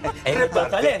 Es nuestro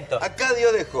talento. Acá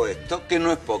Dios dejó esto, que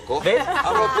no es poco. ¿Ves?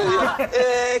 A vos te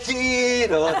dio,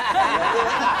 giro.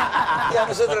 Y a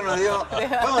nosotros nos dio,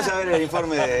 vamos a ver el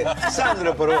informe de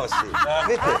Sandro Porbosi.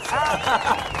 ¿Viste?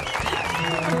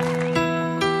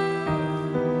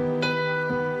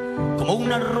 Como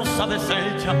una rosa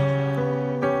deshecha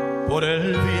por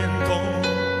el viento,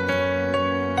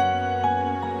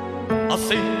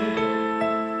 así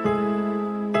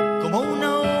como una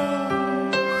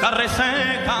hoja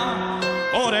reseca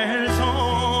por el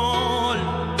sol,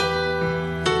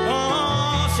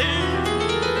 así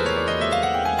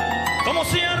como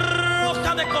si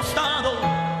arroja de costado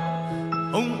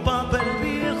un papel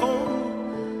viejo,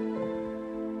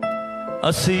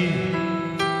 así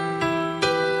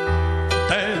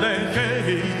te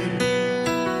dejé ir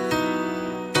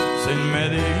sin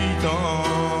meditar.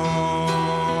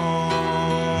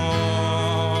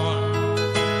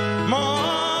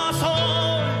 Mas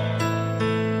hoy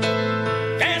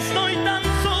que estoy tan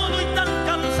solo y tan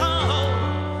cansado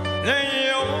de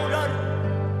llorar,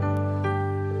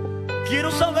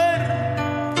 quiero saber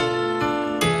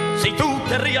si tú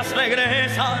querrías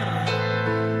regresar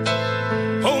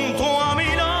junto a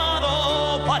mi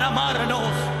lado para amarnos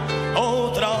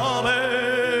otra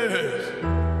vez.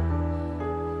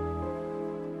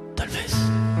 Tal vez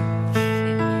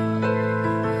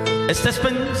estés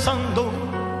pensando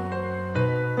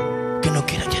que no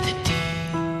quiero ya de ti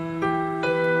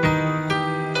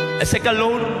ese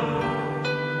calor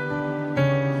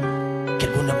que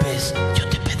alguna vez yo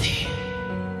te pedí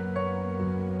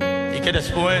y que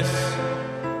después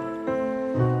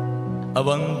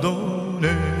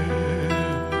abandoné.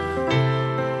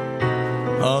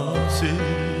 Así,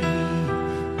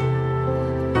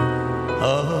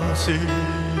 así.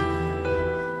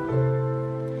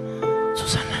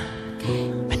 Susana,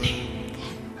 vení.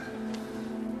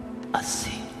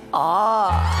 Así.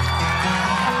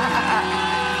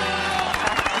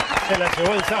 Se la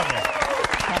llevó el Samia.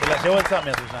 Se la llevó el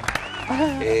Samia, Susana.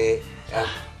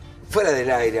 Fuera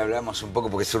del aire hablamos un poco,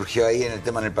 porque surgió ahí en el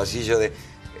tema en el pasillo de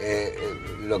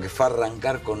lo que fue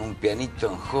arrancar con un pianito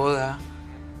en joda.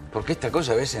 Porque estas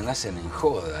cosas a veces nacen en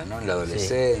joda, ¿no? En la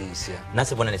adolescencia.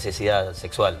 Nace por una necesidad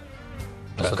sexual.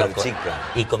 Buscar con- chica.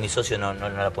 Y con mi socio no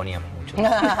la poníamos mucho.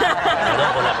 Perdón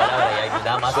por la palabra y hay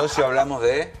nada más. Socio, hablamos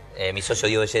de Mi socio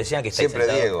Diego decía que está ahí siempre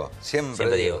sentado. Diego.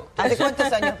 Siempre Diego. ¿Hace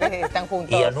cuántos años que están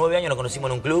juntos? Y a los 9 años nos conocimos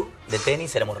en un club de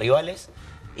tenis, éramos rivales.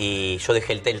 Y yo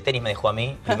dejé el tenis, me dejó a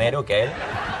mí primero que a él.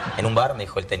 En un bar me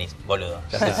dijo el tenis, boludo.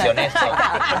 Yo soy honesto.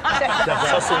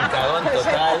 Sos un cagón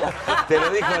total. Te lo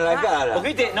dijo en la cara.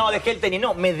 Porque viste, no, dejé el tenis,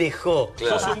 no, me dejó.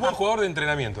 Claro. Sos un buen jugador de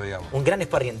entrenamiento, digamos. Un gran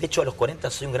sparring. De hecho, a los 40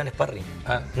 soy un gran sparring.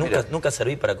 Ah, nunca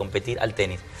serví para competir al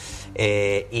tenis.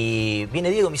 Y viene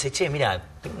Diego y me dice, che, mira,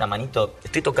 tengo una manito,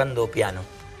 estoy tocando piano.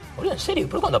 Boludo, ¿en serio?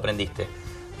 ¿Pero cuándo aprendiste?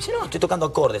 Dice, no, estoy tocando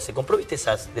acordes. ¿Se compró, viste,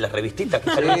 esas de las revistitas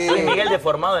que sale Luis Miguel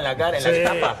deformado en la cara, en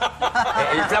la tapa?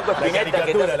 El flaco Espineta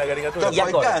que La caricatura.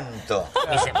 Toco y canto.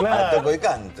 Me dice, Toco y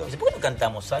canto. me dice, ¿por qué no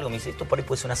cantamos algo? Me dice, esto por ahí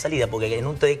puede ser una salida, porque en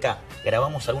un TDK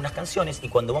grabamos algunas canciones y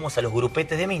cuando vamos a los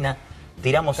grupetes de mina,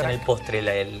 tiramos en el postre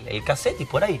el cassette y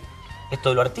por ahí. Esto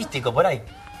de lo artístico, por ahí.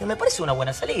 Y me parece una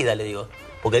buena salida, le digo.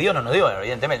 Porque Dios no nos dio,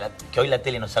 evidentemente, que hoy la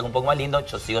tele nos haga un poco más lindo,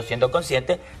 yo sigo siendo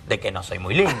consciente de que no soy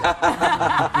muy lindo.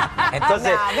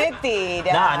 Entonces... No,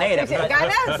 mentira. No, negra. Si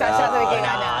ganás, ya de que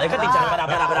ganás. No, dejate hinchar, para.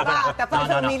 Basta,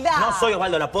 falta humildad. No soy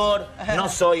Osvaldo Laport, no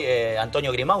soy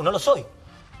Antonio Grimau, no lo soy.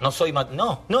 No soy...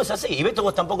 No es así. Y Beto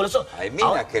vos tampoco lo sos. Hay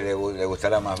minas que le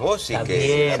gustará más vos y Está que...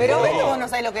 bien, Pero bueno. vos no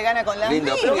sabés lo que gana con las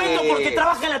Lindo, minas. Pero Beto, porque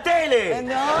trabaja en la tele.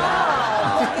 No,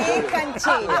 porque es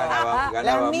canchero. Ganaba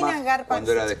Las más minas garpan.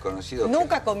 cuando era desconocido.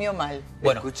 Nunca comió mal.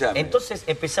 Bueno, Escuchame. entonces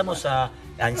empezamos a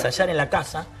ensayar en la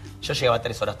casa. Yo llegaba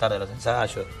 3 horas tarde a los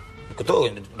ensayos. Todo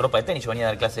en ropa de tenis, yo venía a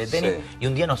dar clase de tenis. Sí. Y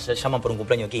un día nos llaman por un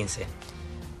cumpleaños 15.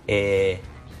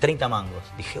 30 mangos.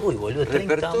 Dije, uy, boludo,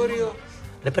 30 ¿Repertorio? mangos.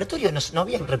 Repertorio, no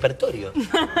había repertorio.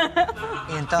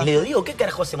 Y Y entonces, le digo, ¿qué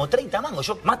carajo hacemos? 30 mangos.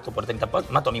 Yo mato por 30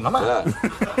 mato a mi mamá. Claro.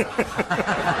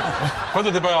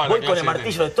 ¿Cuánto te pagaban? Voy la con clase el de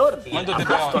martillo de tenis? Thor y ¿Cuánto te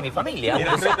aplasto pagaban? a mi familia.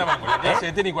 Eran 30 mangos. ¿La clase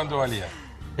de tenis cuánto valía?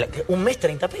 Un mes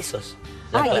 30 pesos.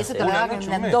 La Ay, clase. eso te lo Una daban noche,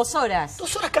 un en mes. 2 horas.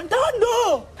 2 horas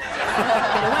cantando.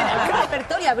 Pero bueno, ¿qué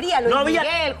repertorio habría? Luis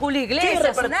Miguel, Julio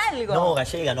Iglesias, son algo. No,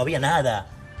 gallega, no había nada.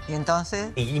 y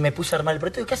entonces, Y me puse a armar el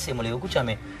repertorio. ¿Qué hacemos? Le digo,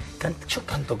 escúchame, yo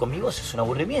canto con mi voz, es un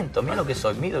aburrimiento. Mira lo que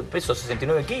soy, peso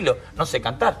 69 kilos, no sé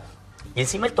cantar. Y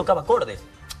encima él tocaba acordes.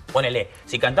 Ponele,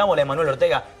 si cantamos la de Manuel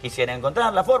Ortega, quisiera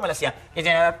encontrar la forma, le hacía...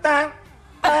 Era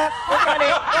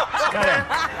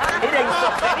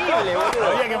insostenible, boludo.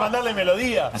 Había que mandarle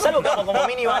melodía. Es algo como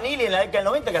Mini Vanilli en la década del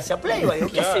 90 que hacía playback. Digo,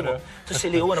 ¿qué hacemos? Entonces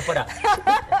le digo, bueno, pará.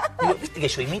 Digo, ¿viste que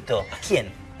yo imito? ¿A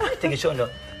quién? ¿Viste que yo lo...?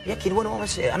 Y a quién, bueno,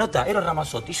 vamos a... Anota, Eros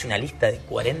Ramazzotti, hice una lista de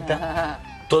 40,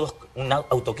 todos una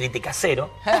autocrítica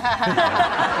cero. ¿Cuál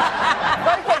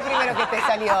fue el primero que te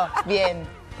salió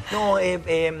bien? No,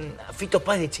 Fito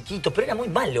Páez de chiquito, pero era muy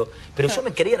malo. Pero yo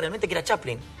me creía realmente que era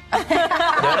Chaplin. De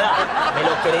verdad, me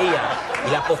lo creía. Y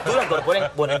la postura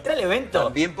corporal... Bueno, entré al evento...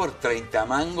 También por 30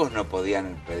 mangos no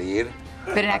podían pedir.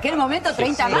 Pero en aquel momento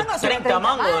 30 mangos. 30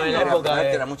 mangos en la Era época plata,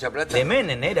 de, era mucha plata. de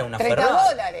Menem, era una 30 ferrada.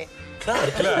 dólares. Claro,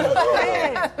 30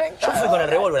 dólares. Yo fui con el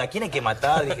revólver, ¿a quién hay que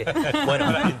matar? Dije,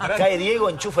 bueno, cae Diego,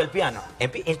 enchufa el piano.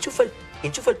 Enchufa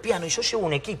el piano y yo llevo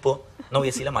un equipo, no voy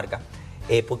a decir la marca,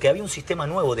 porque había un sistema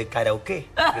nuevo de karaoke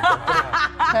que compré.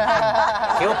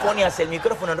 Que vos ponías el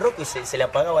micrófono en rock y se le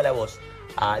apagaba la voz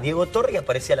a Diego Torre y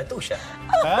aparecía la tuya.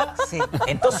 sí.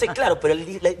 Entonces, claro, pero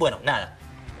bueno, nada.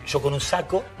 Yo con un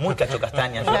saco, muy cacho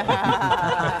castaña, yo.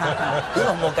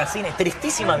 Unos mocasines,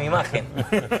 tristísima mi imagen.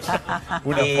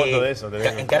 Una foto de eso, te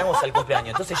veo. Encaramos al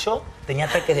cumpleaños. Entonces yo tenía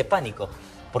ataques de pánico.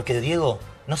 Porque Diego,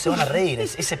 no se van a reír,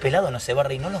 ese pelado no se va a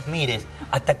reír, no los mires.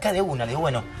 Atacá de una, le digo,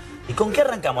 bueno. ¿Y con qué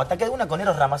arrancamos? Atacá de una con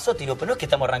Eros Ramazzotti. Digo, pero no es que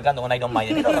estamos arrancando con Iron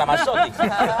Maiden, Eros Ramazzotti.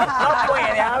 No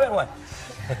puede, a ver, bueno.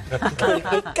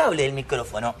 El cable del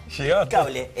micrófono, el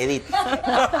cable, Edith,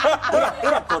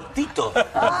 era cortito.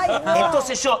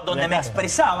 Entonces yo, donde me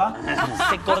expresaba,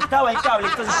 se cortaba el cable.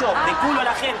 Entonces yo, de culo a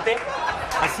la gente,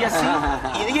 hacía así,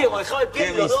 y Diego dejaba el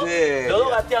pie, ¡Qué los dos miseria!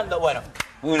 gateando. Bueno,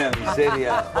 Una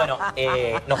miseria. bueno,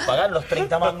 nos pagaron los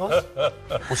 30 mangos,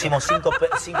 pusimos 5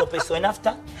 pesos de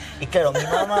nafta, y claro,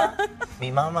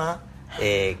 mi mamá,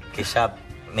 que ya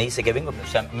me dice que vengo,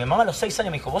 o sea, mi mamá a los 6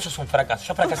 años me dijo, vos sos un fracaso,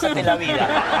 ya fracasaste en la vida.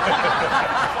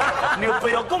 Me digo,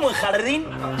 pero ¿cómo en jardín,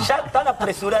 ya tan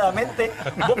apresuradamente,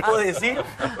 vos podés decir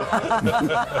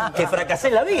que fracasé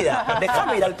en la vida?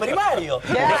 Déjame ir al primario,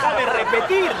 déjame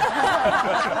repetir.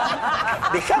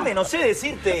 Déjame, no sé,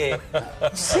 decirte,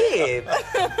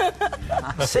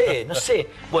 no sé.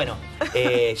 Bueno,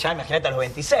 ya imagínate a los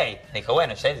 26. Me dijo,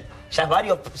 bueno, ya es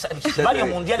varios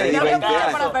mundiales de te di 20 fracaso.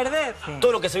 años. Para perder.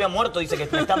 Todo lo que se había muerto dice que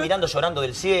me están mirando llorando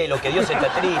del cielo, que Dios está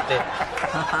triste.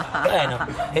 Bueno,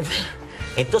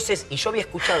 entonces, y yo había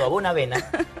escuchado a Bonavena,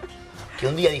 que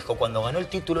un día dijo, cuando ganó el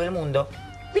título del mundo,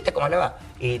 ¿viste cómo hablaba?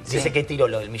 Y dice que tiró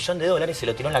el $1.000.000 y se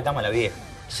lo tiró en la cama a la vieja.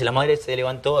 Entonces la madre se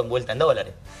levantó envuelta en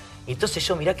dólares. Y entonces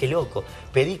yo, mirá qué loco,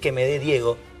 pedí que me dé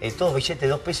Diego todos billetes de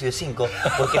 2 pesos y de 5,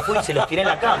 porque fui y se los tiré en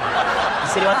la cama. Y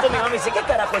se levantó mi mamá y dice, ¿qué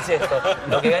carajo es esto?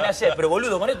 Lo que gané ayer, pero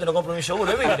boludo, con esto no compro un yogur,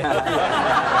 bebible.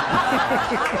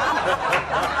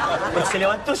 Pero se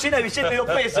levantó llena de billetes de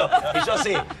 2 pesos. Y yo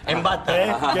así, en bata.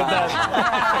 ¿Qué tal?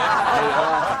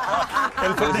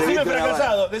 Decime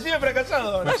fracasado, decime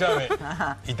fracasado. Escuchame,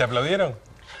 ¿y te aplaudieron?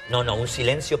 No, un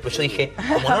silencio, pero yo dije,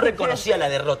 como no reconocía la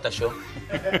derrota yo,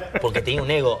 porque tenía un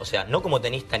ego, o sea, no como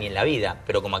tenista ni en la vida,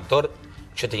 pero como actor,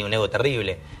 yo tenía un ego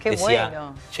terrible. Qué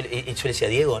bueno. Yo le decía,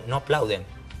 Diego, no aplauden,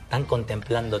 están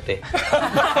contemplándote.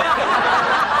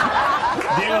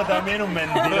 Diego también un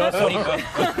mentiroso.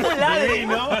 Un ladri,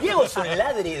 ¿no? Diego es un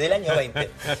ladri del año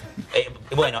 20.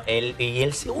 Bueno, y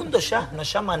el segundo ya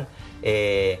nos llaman...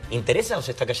 ¿interesa o se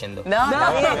está cayendo? No,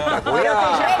 está bien. Pero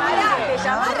te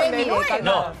llamaron de nuevo.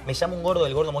 No, me llama un gordo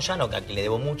del gordo Moyano, que a quien le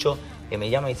debo mucho, que me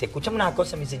llama y dice, escuchame una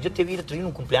cosa, me dice, yo te vi el otro día en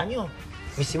un cumpleaños.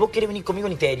 Me dice, ¿vos querés venir conmigo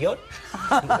al interior?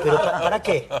 ¿Pero para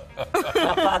qué?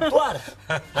 Para actuar.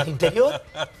 ¿Al interior?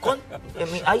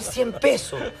 Hay 100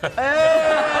 pesos. Me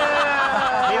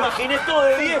imaginé todo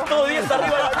de 10 arriba de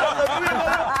la casa.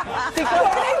 Si con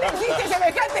 3 le hiciste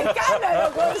semejante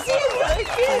escándalo, con 100,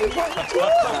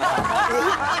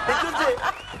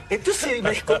 Entonces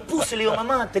me descompuse y le digo,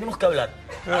 mamá, tenemos que hablar.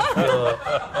 Pero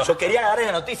yo quería agarrar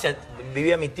la noticia.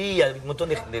 Vivía mi tía, un montón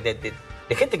de gente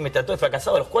que me trató de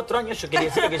fracasado a los 4 años. Yo quería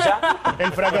decirle que ya...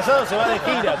 El fracasado se va de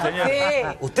gira, señor. Sí.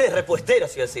 Usted es repuestero,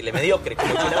 iba a decirle, mediocre,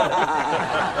 como chilador.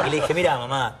 Y le dije, mira,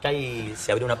 mamá, acá ahí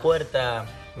se abrió una puerta,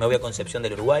 me voy a Concepción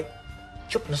del Uruguay.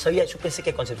 Yo no sabía, yo pensé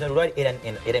que Concepción del Uruguay era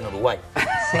en Uruguay.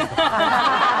 Sí.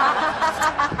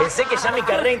 Pensé que ya mi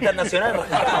carrera internacional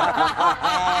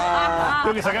arrancaba.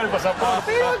 Tengo que sacar el pasaporte.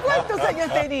 Pero ¿cuántos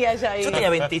años tenía ya ahí? Yo tenía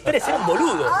 23, era un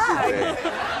boludo.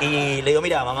 Y le digo,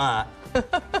 mira, mamá,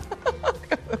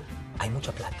 hay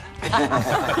mucha plata.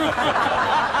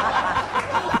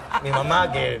 Mi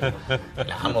mamá, que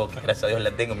la amo, que gracias a Dios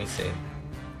la tengo, me dice...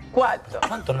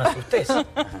 ¿Cuánto no asustés? Deja,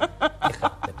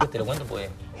 después te lo cuento porque...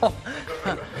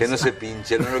 Que no se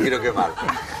pinche, no lo quiero quemar.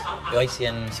 Pero hay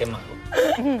 100 mangos.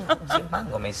 100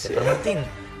 mangos, me dice. Pero Martín,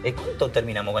 ¿cuánto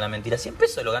terminamos con la mentira? 100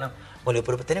 pesos lo ganamos. Bueno,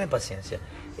 pero teneme paciencia.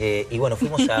 Y bueno,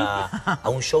 fuimos a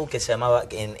un show que se llamaba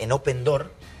en Open Door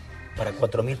para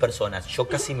 4.000 personas. Yo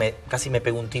casi me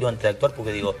pego un tiro antes de actuar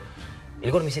porque digo... El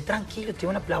gordo me dice, tranquilo, te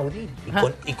van a aplaudir.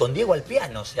 Y con Diego al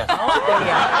piano, o sea,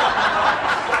 tenía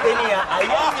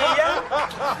allá y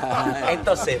allá.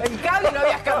 Entonces... ¿El cable lo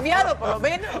habías cambiado, por lo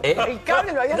menos? ¿El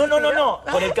cable lo habías cambiado? No.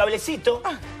 Con el cablecito,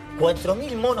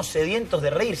 4.000 monos sedientos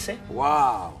de reírse.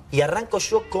 ¡Wow! Y arranco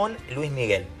yo con Luis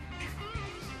Miguel.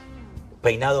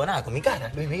 Peinado nada, con mi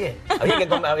cara, Luis Miguel.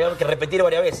 Había que repetir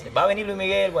varias veces. Va a venir Luis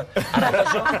Miguel, bueno.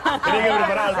 Arranco yo. Tenía que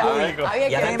preparar al público.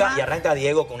 Y arranca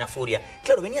Diego con una furia.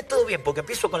 Claro, venía todo bien, porque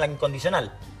empiezo con la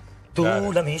incondicional. Tú,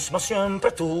 claro. La misma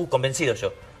siempre, tú. Convencido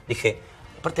yo. Dije,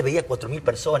 aparte veía 4.000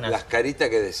 personas. Las caritas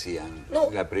que decían, no,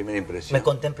 la primera impresión. Me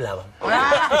contemplaban.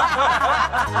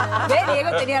 ¿Ves?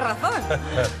 Diego tenía razón.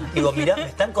 Digo, mirá, me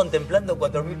están contemplando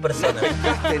 4.000 personas.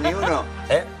 ¿No ni uno?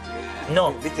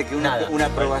 No, viste que una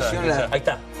aprobación... Ahí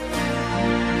está.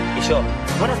 Y yo,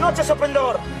 buenas noches,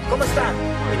 Oprendor, ¿cómo están?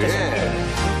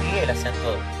 Miguel hacían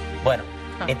todo. Bueno,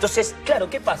 entonces, claro,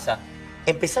 ¿qué pasa?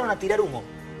 Empezaron a tirar humo.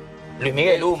 Luis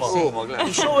Miguel, humo. Humo, claro.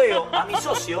 Y yo veo a mi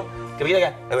socio, que viene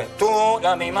acá, tú,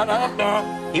 la misma,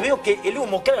 y veo que el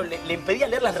humo, claro, le impedía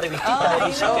leer las revistitas de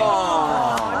billete.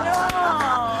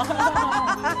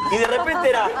 Y de repente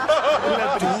era...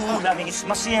 Tú, la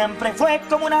misma siempre, fue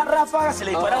como una ráfaga, se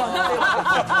le disparaban.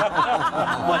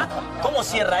 Bueno, ¿cómo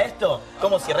cierra esto?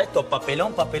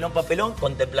 Papelón,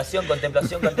 contemplación.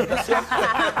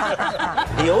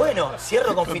 Digo, bueno,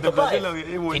 cierro con Fito Páez.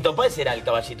 Fito Páez era el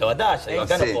caballito de batalla, digo,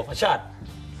 acá no puedo fallar.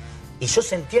 Y yo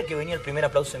sentía que venía el primer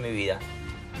aplauso en mi vida.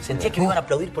 Sentía que me iban a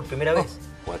aplaudir por primera vez.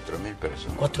 4.000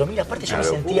 personas. 4.000, aparte yo me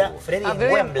sentía Freddy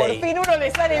en Wembley. Por fin uno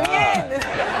le sale bien.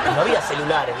 No había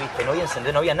celulares, ¿viste? No había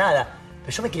encendedor, no había nada.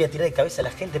 Pero yo me quería tirar de cabeza a la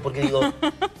gente porque digo, mira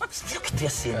lo que estoy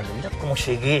haciendo, mira cómo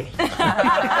llegué.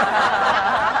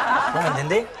 ¿Vos me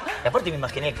entendés? Y aparte me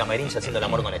imaginé el camerín ya haciendo el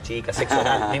amor con la chica, sexo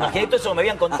oral. Me imaginé todo eso que me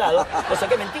habían contado, cosa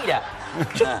que es mentira.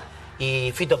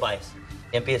 Y Fito Páez.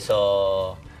 Y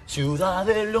empiezo, ciudad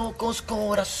de locos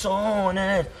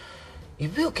corazones. Y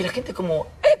veo que la gente como,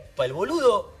 ¡epa, el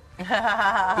boludo! Y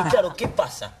claro, ¿qué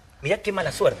pasa? Mirá qué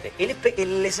mala suerte.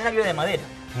 El escenario de madera.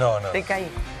 No. Te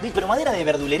caí. Pero madera de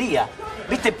verdulería.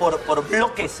 ¿Viste? Por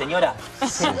bloques, señora.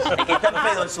 El que está en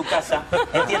pedo en su casa.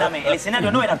 Entiéndame, el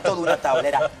escenario no era toda una tabla,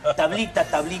 era tablita.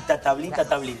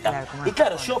 Y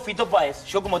claro, yo, Fito Páez,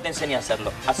 yo como te enseñé a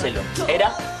hacerlo. Hacelo.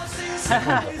 Era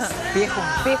Pie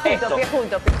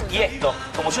junto. Y esto,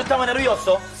 como yo estaba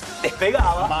nervioso,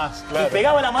 despegaba Más, claro. y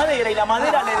pegaba la madera y la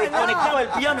madera le desconectaba el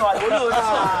piano al boludo.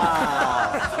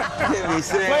 ¡Qué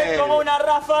miseria! Fue como una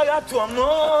ráfaga tu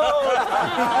amor.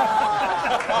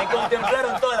 Me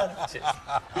contemplaron todas las noches.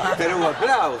 Pero hubo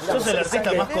aplausos. Sos el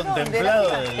artista más contemplado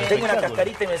del Tengo una espectáculo.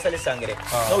 cascarita y me sale sangre.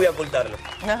 No voy a ocultarlo.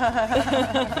 Me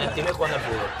lastimé jugando al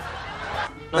fútbol.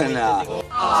 No es nada. Sí,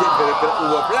 pero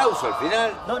hubo aplauso al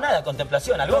final. No, nada,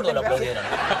 contemplación. Al gordo lo aplaudieron.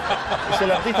 Es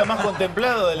el artista más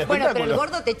contemplado del Bueno, espectáculo. pero el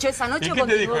gordo te echó esa noche ¿Y o qué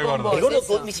te dijo continuó el con gordo? vos. El gordo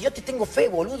eso? me dice, yo te tengo fe,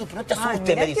 boludo, pero no te asustes,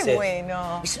 mirá me qué dice.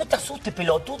 bueno. Me dice, no te asustes,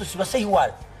 pelotudo, si lo haces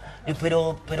igual. Le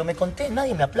digo, pero me conté,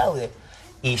 nadie me aplaude.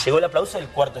 Y llegó el aplauso del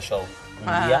cuarto show.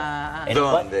 Un día. En el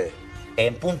 ¿Dónde?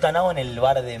 En Punta Nao, en el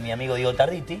bar de mi amigo Diego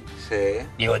Tarditi. Sí.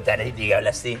 Diego Tarditi que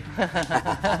habla así.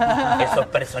 Esos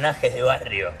personajes de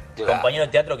barrio. Claro. Compañero de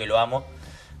teatro que lo amo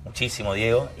muchísimo,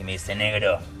 Diego. Y me dice,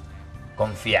 negro,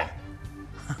 confía.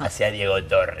 Hacia Diego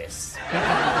Torres.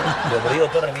 Digo, pero Diego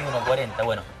Torres mide 1.40.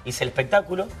 Bueno, hice el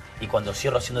espectáculo y cuando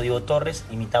cierro haciendo Diego Torres,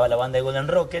 imitaba la banda de Golden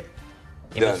Rocket.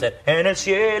 Y me Claro. dice, en el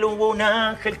cielo hubo un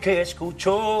ángel que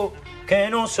escuchó que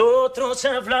nosotros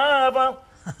hablábamos.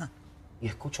 Y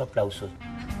escucho aplausos.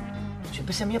 Yo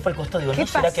empecé a mirar para el costado. Digo, ¿no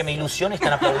será pasa? que me ilusión?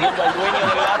 Están aplaudiendo al dueño del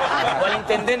bar o al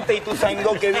intendente y tu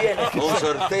Zaingó que viene. Un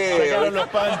sorteo. Sacaron los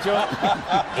panchos.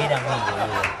 Era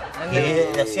mi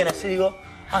boludo. Y hacían así, digo,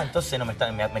 entonces no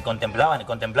me contemplaban,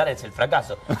 contemplar es el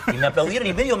fracaso. Y me aplaudieron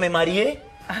y medio me mareé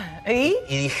 ¿Y?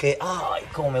 y dije, ay,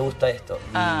 cómo me gusta esto.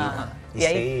 Y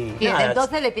ahí- seguí. Y desde Nada.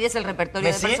 entonces le pides el repertorio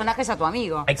 ¿Me de sigue? personajes a tu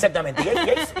amigo. Exactamente.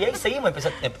 Y ahí seguimos.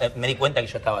 Me di cuenta que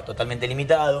yo estaba totalmente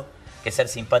limitado, que ser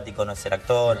simpático no es ser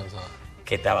actor,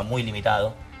 que estaba muy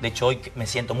limitado. De hecho, hoy me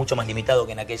siento mucho más limitado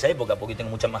que en aquella época porque tengo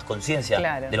mucha más conciencia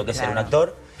Claro, de lo que es ser un claro.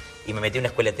 actor. Y me metí en una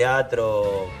escuela de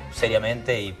teatro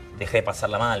seriamente y dejé de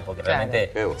pasarla mal porque Claro. Qué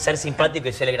realmente bueno. ser simpático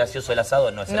y ser el gracioso del asado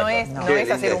no es ser No actor. es, no Qué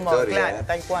es hacer linda humor, historia, claro, ¿eh?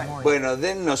 tal cual. Bueno,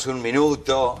 dennos un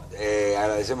minuto.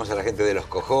 Agradecemos a la gente de Los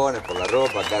Cojones por la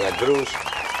ropa, Cara Cruz,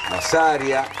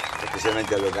 Nazaria,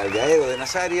 especialmente al local de Aero de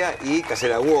Nazaria y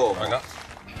Casera Uomo. Acá.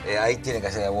 Ahí tiene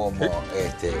Casera Uomo,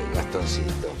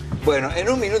 Gastoncito. Bueno, en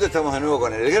un minuto estamos de nuevo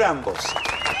con el gran boss.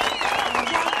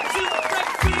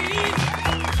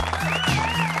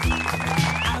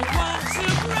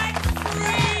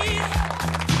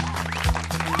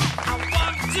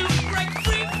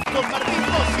 Con Martín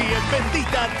Bossi en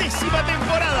Bendita, 10ª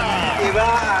temporada. Que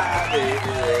va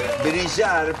a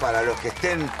brillar para los que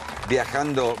estén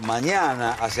viajando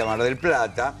mañana hacia Mar del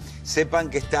Plata. Sepan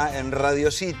que está en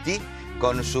Radio City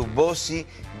con su Bossy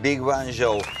Big Band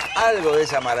Show. Algo de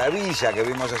esa maravilla que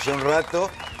vimos hace un rato,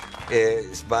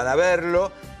 van a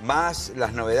verlo, más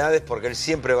las novedades, porque él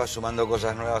siempre va sumando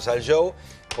cosas nuevas al show,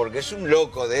 porque es un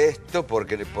loco de esto,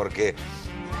 porque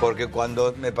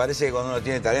cuando me parece que cuando uno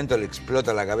tiene talento le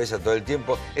explota la cabeza todo el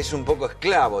tiempo. Es un poco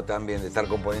esclavo también de estar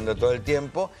componiendo todo el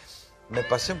tiempo. Me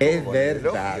pasé un poco con el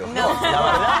elogio.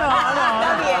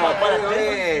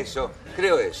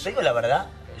 Creo Te eso. digo la verdad,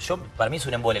 para mí es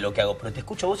un embole lo que hago, pero te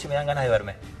escucho vos y me dan ganas de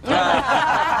verme. Es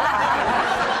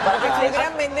un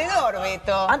gran vendedor,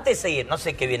 Beto. Antes de seguir, no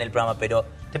sé qué viene el programa, pero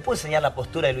 ¿te puedo enseñar la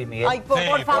postura de Luis Miguel? Ay, por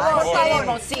Por favor, favor.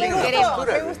 queremos, sí, Me gustó, queremos.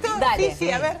 me gustó. Dale.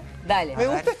 Sí, a ver. Dale. Me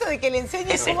gustó esto de que le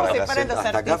enseñes Ese, cómo se Fracasé, paran los hasta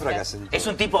acá artistas. fracasé. Es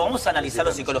un tipo, vamos a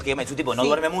analizarlo psicológicamente, es un tipo, no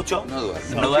duerme mucho. No duerme.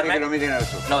 No No duerme. quiere que lo miren a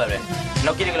los ojos. No duerme.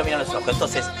 No quiere que lo miren a los ojos.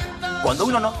 Entonces, cuando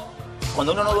uno no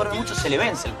duerme mucho, se le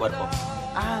vence el cuerpo.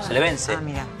 Se le vence.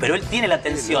 mira. Pero él tiene la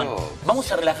tensión. loco.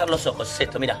 Vamos a relajar los ojos. Es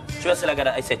esto, mira. Yo voy a hacer la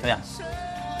cara. Es esto, mira.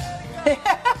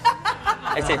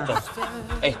 Es esto.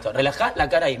 Esto. Relajá la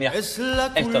cara ahí, mira. Esto.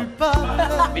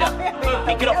 Mira.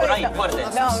 Micrófono ahí, fuerte.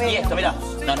 No, Y esto, mira.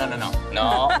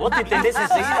 No. Vos te entendés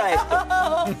enseguida a esto.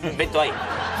 Beto ahí.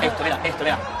 Esto, mira.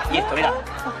 Y esto, mira.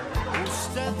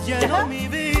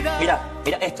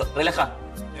 Mira, esto. Relajá.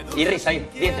 Y risa ahí.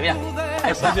 Diente, mira.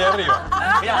 Eso. Desde arriba.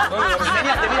 Mirá,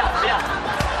 enseñate, mirá.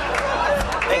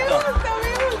 Esto.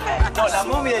 No, la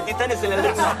momia de Titán es en el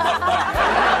ritmo.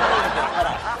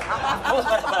 Vos,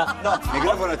 pará. No.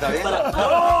 ¿Micrófono está bien?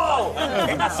 ¡No!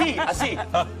 Así.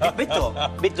 Beto.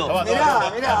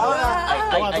 Mirá,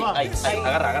 ahora. Ahí.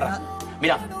 Agarra.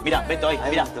 Mirá, Beto, ahí.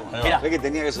 Mirá. Ve que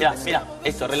tenía que sostener. Mirá.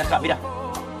 Esto, relajá, mirá.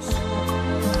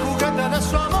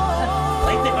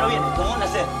 Reíste, pero bien, como un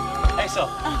hacer. Eso.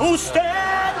 ¡Usted!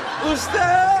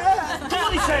 ¿Cómo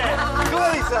dice?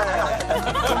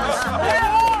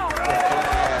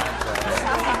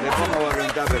 Le pongo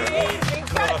voluntad, pero...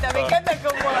 Me encanta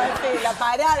cómo hace la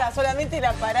parada, solamente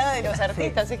la parada de los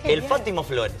artistas. Es El genial. Fátima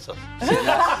Flores sos.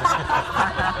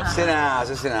 Se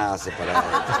nace para esto.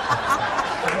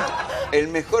 El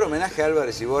mejor homenaje a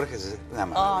Álvarez y Borges es una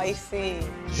maravilla. Ay, sí.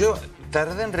 Yo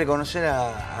tardé en reconocer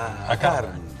a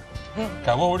Carmen.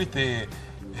 Acabó, volviste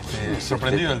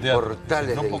sorprendido del teatro.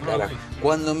 Portales No del puedo carajo. creer.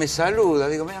 Cuando me saluda,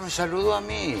 digo, mira, me saludó a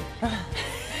mí.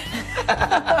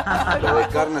 Lo de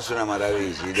Carmen es una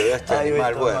maravilla. Y lo de este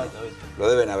animal, bueno, lo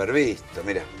deben haber visto,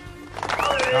 mira.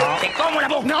 ¡Te como la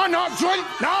boca! No,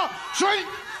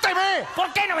 suélteme.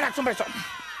 ¿Por qué no me das un beso?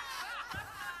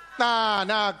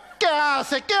 No, ¿qué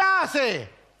hace? ¿Qué hace?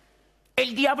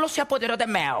 El diablo se apoderó de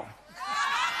Meo.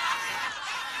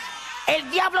 El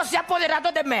diablo se ha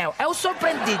apoderado de Meo. Es un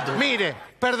sorprendido. Mire,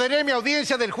 perderé mi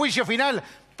audiencia del juicio final,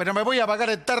 pero me voy a vagar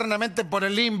eternamente por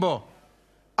el limbo.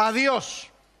 Adiós.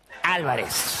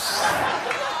 Álvarez.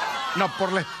 No,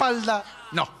 por la espalda,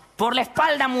 no. Por la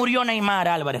espalda murió Neymar,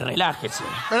 Álvarez. Relájese.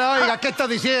 Pero oiga, ¿qué está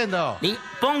diciendo? Y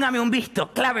póngame un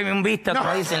visto, cláveme un visto, No.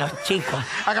 como dicen los chicos.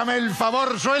 Hágame el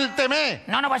favor, suélteme.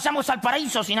 No nos vayamos al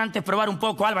paraíso sin antes probar un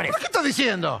poco, Álvarez. ¿Qué está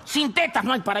diciendo? Sin tetas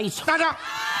no hay paraíso. No,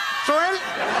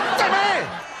 suélteme.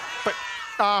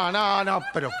 No,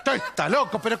 pero usted está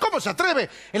loco. ¿Pero cómo se atreve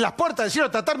en las puertas del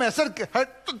cielo tratarme de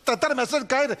hacer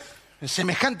caer en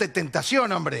semejante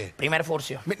tentación, hombre? Primer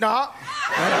furcio. No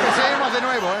empecemos de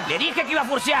nuevo, ¿eh? Le dije que iba a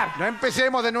furciar. No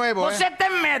empecemos de nuevo, No se te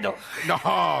medo.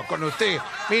 No, con usted.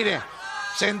 Mire,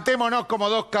 sentémonos como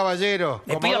dos caballeros.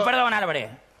 Le como pido dos- perdón, Álvarez.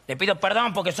 Le pido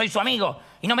perdón porque soy su amigo.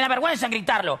 Y no me da vergüenza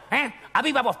gritarlo, ¿eh? A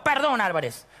viva voz. Perdón,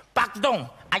 Álvarez.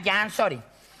 Pardon. I am sorry.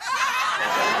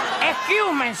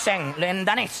 Excuse me, en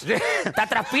danés. Está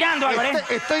transpirando, Álvarez.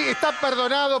 Está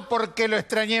perdonado porque lo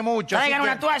extrañé mucho. así Traigan que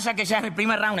una toalla que ya en el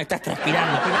primer round estás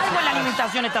transpirando. Algo en la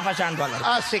alimentación está fallando, Álvarez.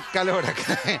 Hace calor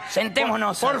acá.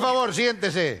 Sentémonos. Por Álvarez. favor,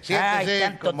 siéntese. Siéntese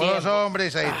tanto como dos tiempo.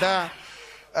 hombres, ahí está.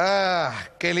 Ah,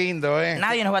 qué lindo, ¿eh?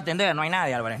 Nadie nos va a atender, no hay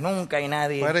nadie, Álvarez. Nunca hay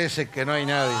nadie. Parece que no hay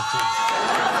nadie. Sí.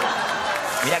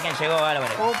 Mirá quién llegó,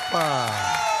 Álvarez. Opa.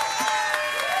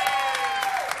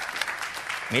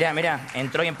 Mirá,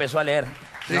 entró y empezó a leer.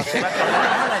 No se va a acordar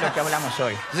nada de lo que hablamos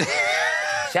hoy.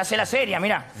 Se hace la seria,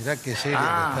 mirá. Mirá qué serio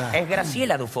que está. Es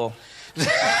Graciela Dufo.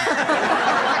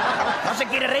 No se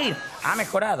quiere reír. Ha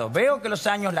mejorado. Veo que los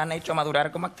años la han hecho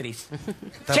madurar como actriz.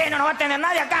 Che, no nos va a atender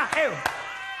nadie acá.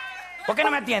 ¿Por qué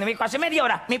no me atiende? Me dijo, hace media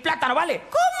hora. Mi plata no vale.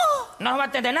 ¿Cómo? No nos va a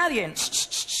atender nadie.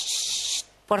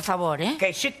 Por favor, ¿eh? ¿Qué?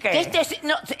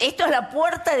 Esto es la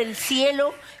puerta del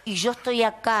cielo y yo estoy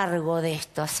a cargo de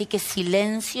esto. Así que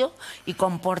silencio y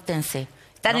compórtense.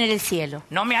 Están en el cielo.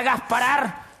 No me hagas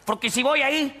parar, porque si voy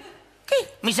ahí, ¿qué?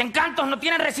 Mis encantos no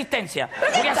tienen resistencia.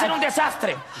 Voy a hacer un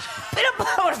desastre. Pero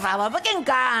por favor, ¿qué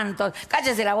encantos?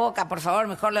 Cállese la boca, por favor,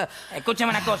 mejor lo... Escúcheme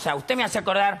una cosa, usted me hace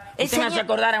acordar,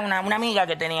 a una amiga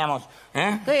que teníamos.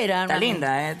 ¿Eh? ¿Qué era? Está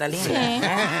linda, está linda. Sí.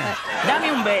 ¿Eh?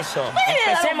 Dame un beso.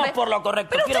 Empecemos por lo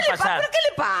correcto, quiero pasar. ¿Pero qué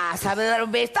le pasa?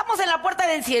 Estamos en la puerta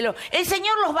del cielo. El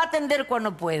Señor los va a atender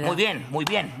cuando pueda.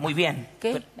 Muy bien.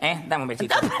 ¿Qué? Dame un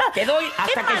besito. Te doy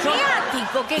hasta que yo... ¡Qué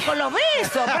maniático! ¿Qué con los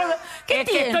besos? Pero, ¿qué Es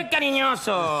que tiene? estoy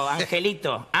cariñoso,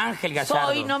 Angelito. Ángel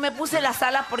Gallardo. No me puse las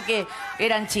alas porque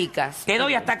eran chicas. Te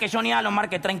doy hasta que Johnny Allen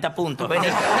marque 30 puntos. Vení.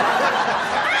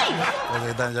 ¡Ay! Porque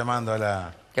están llamando a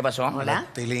la ¿Qué pasó? Hola.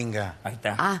 tilinga. Ahí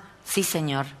está. Ah, sí,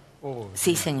 señor.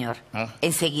 Sí, señor. Ah.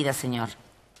 Enseguida, señor.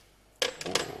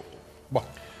 Bueno,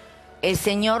 El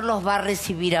Señor los va a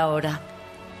recibir ahora.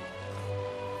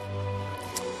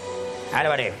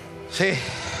 Álvarez, sí.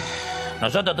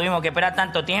 nosotros tuvimos que esperar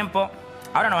tanto tiempo.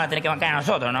 Ahora nos van a tener que bancar a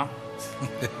nosotros, ¿no?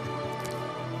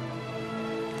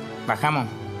 Bajamos.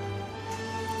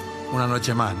 Una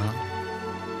noche más, ¿no?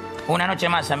 Una noche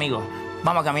más, amigo.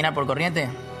 ¿Vamos a caminar por Corrientes?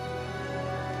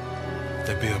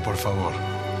 Te pido, por favor.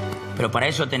 Pero para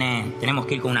eso tenemos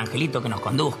que ir con un angelito que nos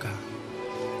conduzca.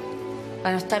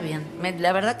 Bueno, está bien.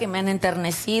 La verdad que me han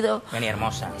enternecido. Vení,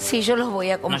 hermosa. Sí, yo los voy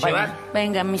a acompañar. llevas?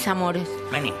 Vengan, mis amores.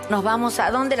 Vení. ¿Nos vamos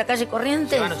a dónde? ¿La calle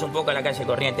Corrientes? Llévanos un poco a la calle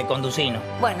Corrientes, conducino.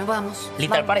 Bueno, vamos.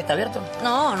 ¿Little Par está abierto?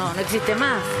 No existe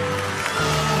más.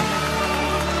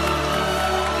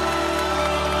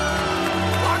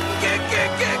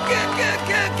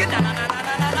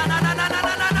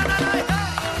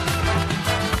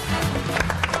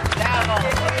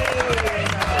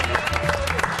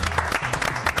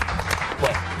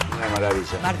 Una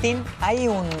maravilla. Martín, ¿hay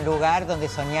un lugar donde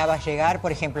soñabas llegar?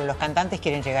 Por ejemplo, los cantantes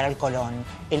quieren llegar al Colón.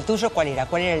 ¿El tuyo cuál era?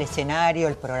 ¿Cuál era el escenario,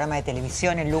 el programa de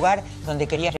televisión, el lugar donde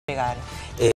querías llegar?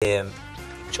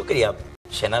 Yo quería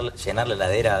llenar la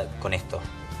heladera con esto.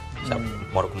 O sea,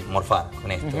 morfar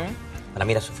con esto. Para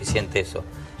mí era suficiente eso.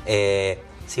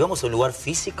 Si vamos a un lugar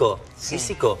físico,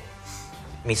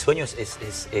 mi sueño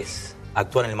es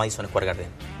actuar en el Madison Square Garden,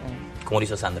 como lo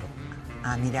hizo Sandro.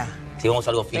 Ah, mirá. Si vamos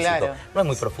a algo físico, Claro. no es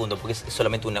muy profundo porque es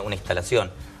solamente una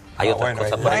instalación. Hay otras bueno,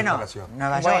 cosas es por ahí. Bueno, instalación.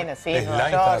 Nueva York. Bueno, sí, Es Nueva la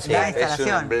York. instalación. La Es un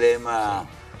instalación. emblema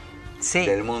Sí.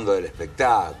 del mundo del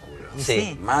espectáculo.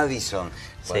 Sí. Madison,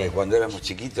 Sí. cuando éramos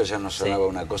chiquitos ya nos sonaba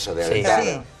una cosa de Sí, altar.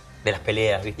 sí. De las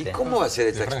peleas, ¿Y ¿viste? cómo va a ser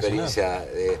esta De Frank experiencia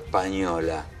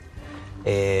española?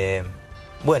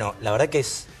 Bueno, la verdad que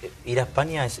ir a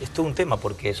España es todo un tema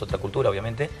porque es otra cultura,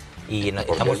 obviamente. Y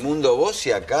Porque el mundo vos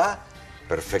y acá,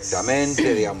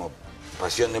 perfectamente, digamos,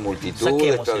 pasión de multitudes.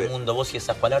 Saquemos todo el bien. mundo vos y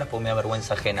esas palabras porque me da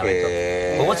vergüenza ajena, Que-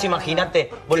 Beto. Pues vos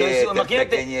imaginate, vos lo Que decís, te imaginate.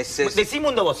 empequeñeces. Decí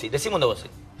mundo vos, decí mundo vos.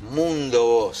 Mundo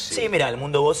vos. Sí, mira, el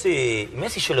mundo vos, mirá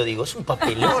si yo lo digo, es un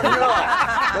papelón.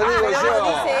 Lo digo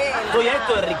yo. Estoy a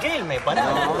esto de Riquelme,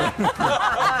 pará.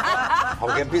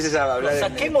 Aunque empieces a hablar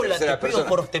Saquemos la tercera te pido persona.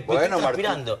 por te estoy Bueno,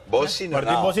 transpirando. Bossi no.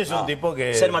 Martín no, Bossi es no. un tipo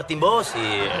que... Ser Martín Bossi.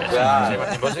 Claro. Ser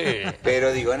Martín Bossi.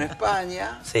 Pero digo, en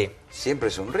España Sí, siempre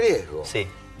es un riesgo. sí.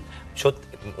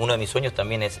 Uno de mis sueños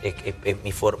también es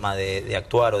mi forma de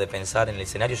actuar o de pensar en el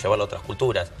escenario, llevarlo a otras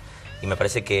culturas. Y me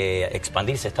parece que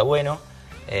expandirse está bueno,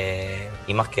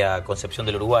 y más que a Concepción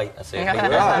del Uruguay.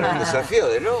 Claro, un desafío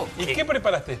de loco. ¿Y qué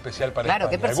preparaste especial para Claro,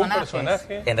 ¿qué España? ¿Algún personajes?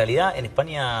 personaje? En realidad, en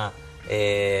España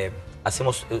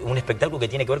hacemos un espectáculo que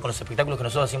tiene que ver con los espectáculos que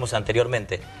nosotros hacíamos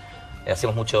anteriormente.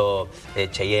 Hacemos mucho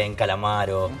Cheyenne,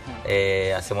 Calamaro,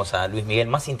 hacemos a Luis Miguel,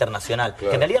 más internacional. Claro.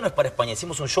 Que en realidad no es para España,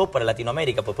 hicimos un show para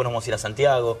Latinoamérica, pues después nos vamos a ir a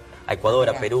Santiago, a Ecuador,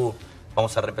 a Perú.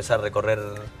 Vamos a empezar a recorrer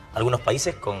algunos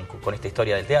países con esta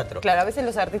historia del teatro. Claro, a veces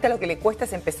los artistas lo que le cuesta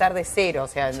es empezar de cero, o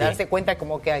sea, Sí. darse cuenta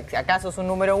como que acá sos un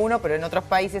número uno, pero en otros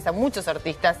países a muchos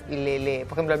artistas, y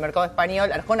por ejemplo, el mercado español,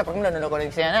 Arjona, por ejemplo, no lo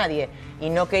conocía a nadie y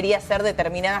no quería hacer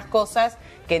determinadas cosas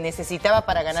que necesitaba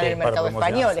para ganar Sí, el para mercado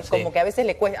promocionar, español. Es sí. como que a veces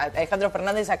le cuesta, a Alejandro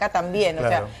Fernández acá también,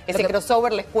 Claro. o sea, ese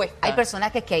crossover les cuesta. Hay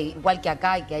personajes que igual que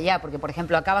acá y que allá, porque por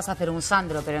ejemplo acá vas a hacer un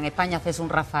Sandro, pero en España haces un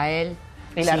Rafael.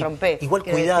 Y la Sí, rompés. Igual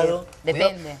Quiero cuidado, decir,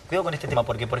 depende. Cuidado con este tema,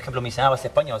 porque por ejemplo me dicen, vas a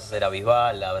España, vas a hacer a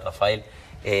Bisbal, a Rafael,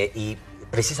 y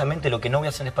precisamente lo que no voy a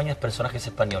hacer en España es personajes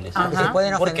españoles. Ajá. Se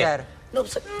pueden ¿Por qué? ofender. No,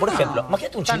 por ejemplo,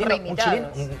 imagínate un están chileno,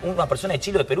 reimitados. una persona de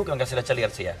Chile o de Perú que venga a hacer a Charly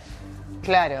García.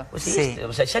 Claro. Pues Sí.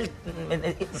 o sea, ya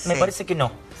me parece que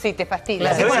no. Sí, te fastidia.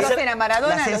 Claro. Si vos Debe lo ser hacen a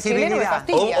Maradona, la a los chilenos me sensibilidad.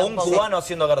 fastidia. O un poco. cubano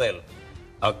haciendo a Gardel.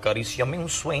 Acaríciame un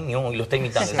sueño y lo está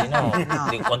imitando. Sí. Y no, No.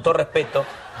 digo, con todo respeto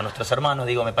a nuestros hermanos,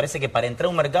 digo, me parece que para entrar a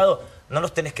un mercado no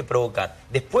los tenés que provocar.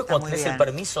 Después, Está cuando muy tenés el bien.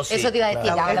 permiso, sí. Eso te iba a decir,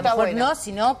 Claro. a lo Está mejor bueno. no,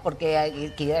 sino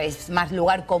porque que es más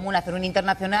lugar común hacer un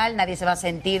internacional, nadie se va a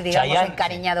sentir, digamos, Chayanne,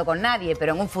 encariñado con nadie,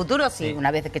 pero en un futuro sí, Sí.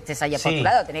 una vez que estés ahí Sí.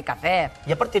 postulado, tenés que hacer.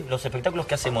 Y aparte, los espectáculos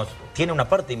que hacemos tienen una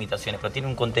parte de imitaciones, pero tienen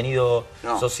un contenido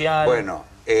No. social. Bueno,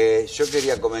 yo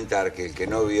quería comentar que el que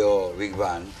no vio Big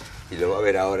Bang, y lo va a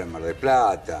ver ahora en Mar del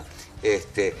Plata,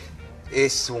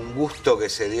 es un gusto que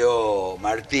se dio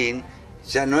Martín,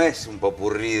 ya no es un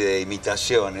popurrí de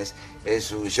imitaciones,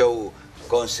 es un show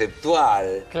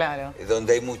conceptual, Claro.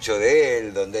 donde hay mucho de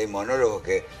él, donde hay monólogos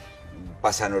que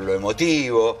pasan lo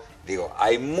emotivo, digo,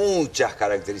 hay muchas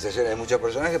caracterizaciones de muchos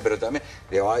personajes, pero también,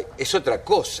 digo, es otra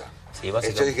cosa. Sí,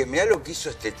 básicamente. Yo dije, mirá lo que hizo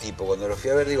este tipo, cuando lo fui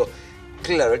a ver, digo,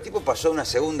 claro, el tipo pasó a una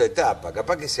segunda etapa,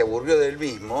 capaz que se aburrió del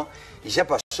mismo y ya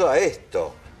pasó a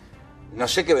esto. No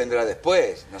sé qué vendrá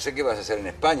después, no sé qué vas a hacer en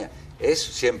España. Es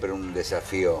siempre un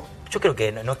desafío. Yo creo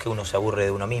que no es que uno se aburre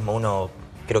de uno mismo, uno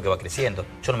creo que va creciendo.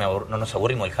 Yo no nos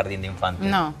aburrimos del jardín de infantes.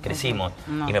 No. Crecimos.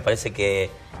 No. Y me parece que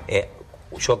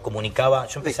yo comunicaba,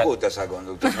 yo empecé a... Discuta esa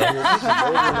conducta. Es que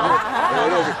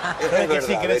verdad,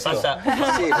 sí crees, Beto. pasa.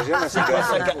 Sí, pues yo no sé qué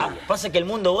Pasa que, hacer. pasa que el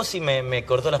mundo Bossi me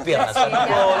cortó las piernas. Sí, O sea,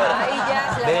 no puedo ver. ahí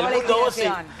ya se la Desde el acabó la mundo Bossi.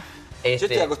 imaginación. Yo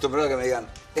estoy acostumbrado a que me digan,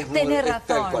 es Tenés es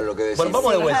tal razón. cual lo que decís. Bueno,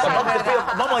 vamos de vuelta. Sí, Vamos, es verdad.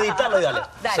 vamos a editarlo y dale.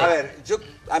 Dale. A ver,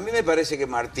 a mí me parece que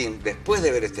Martín, después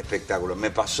de ver este espectáculo, me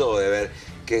pasó de ver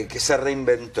que se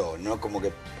reinventó, ¿no? Como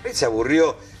que él se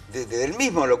aburrió del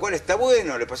mismo, lo cual está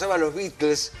bueno, le pasaba a los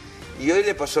Beatles y hoy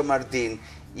le pasó a Martín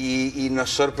y nos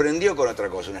sorprendió con otra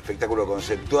cosa, un espectáculo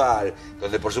conceptual,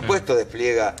 donde por supuesto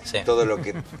despliega Sí. todo lo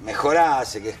que mejor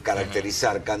hace, que es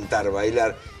caracterizar, cantar,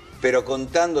 bailar, pero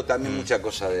contando también mucha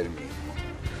cosa del mismo.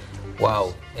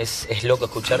 Wow, es loco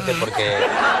escucharte porque...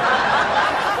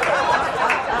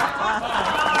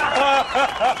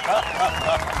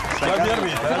 Da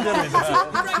piernita, da piernita.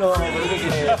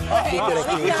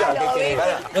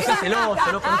 No seas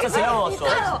celoso, loco, no seas celoso.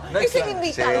 Es el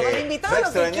invitado, el invitado ¿No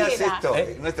lo que extrañás quiera. esto?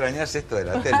 ¿No extrañás esto de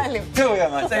la tele? Dale. Te voy a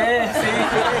matar.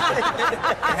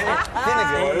 Tiene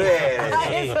que volver. Eso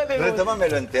le gusta.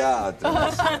 Retomámelo en teatro.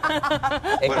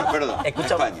 Bueno, perdón,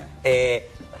 Escuchame, España.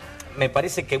 me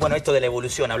parece que, bueno, esto de la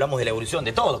evolución, hablamos de la evolución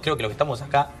de todos. Creo que los que estamos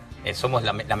acá somos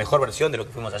la mejor versión de lo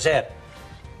que fuimos ayer.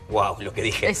 Wow, lo que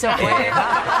dije. Eso fue.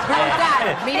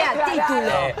 Brutal. Mirá,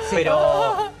 título.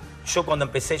 yo cuando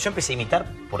empecé a imitar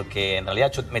porque en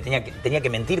realidad yo tenía que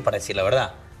mentir para decir la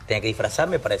verdad. Tenía que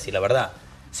disfrazarme para decir la verdad.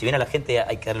 Si bien a la gente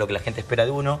hay que dar lo que la gente espera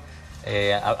de uno,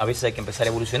 a veces hay que empezar a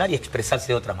evolucionar y expresarse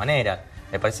de otra manera.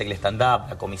 Me parece que el stand-up,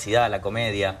 la comicidad, la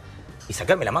comedia, y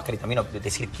sacarme la máscara y también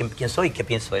decir quién soy, qué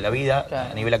pienso de la vida,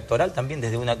 a nivel actoral también,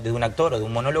 desde un actor o de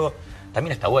un monólogo,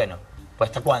 también está bueno. Pues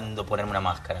 ¿hasta cuándo ponerme una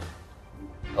máscara?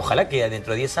 Ojalá que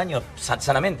dentro de 10 años,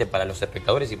 sanamente para los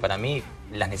espectadores y para mí,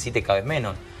 las necesite cada vez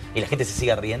menos. Y la gente se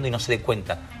siga riendo y no se dé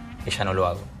cuenta que ya no lo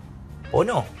hago. O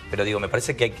no, pero digo, me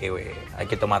parece que hay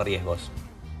que tomar riesgos.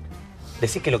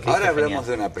 Decís que lo que ahora hablamos genial.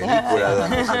 de una película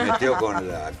donde se metió con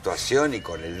la actuación y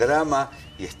con el drama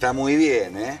y está muy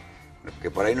bien, ¿eh?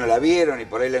 Que por ahí no la vieron y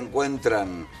por ahí la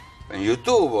encuentran en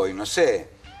YouTube y no sé.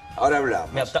 Ahora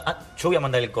hablamos. Mira, yo voy a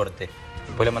mandar el corte.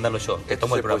 Voy a mandarlo yo, que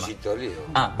tomo el programa. Pollito Lío.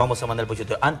 Vamos a mandar el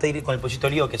pollito. Antes de ir con el pollito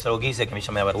lío, que es algo que hice, que a mí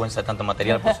ya me da vergüenza de tanto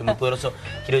material, porque soy muy poderoso,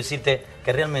 quiero decirte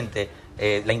que realmente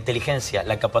la inteligencia,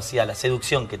 la capacidad, la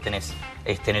seducción que tenés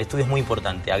en el estudio es muy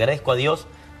importante. Agradezco a Dios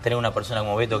tener una persona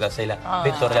como Beto Casella.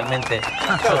 Beto, realmente,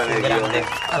 sos un grande.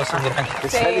 Sos un grande. Te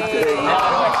saliste de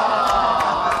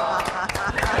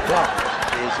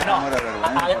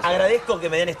agradezco que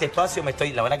me den este espacio,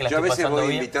 la verdad que la Yo a estoy veces pasando voy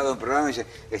bien. invitado a un programa y dice,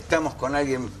 estamos con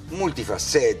alguien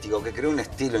multifacético, que creó un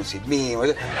estilo en sí mismo.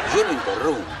 Yo lo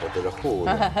interrumpo, te lo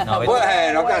juro. No,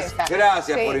 bueno, Cuesta.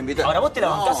 gracias Sí. por invitar. Ahora vos te la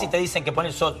bancás y te dicen que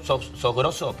pones sos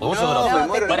grosso, porque vos sos No, grosso. me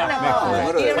muero de tiene una pavada, me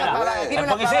muero de tiene una vergüenza. pavada, tiene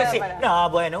una Porque si pavada decís, para- no,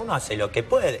 bueno, uno hace lo que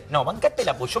puede. No,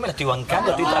 bancátela, pues yo me la estoy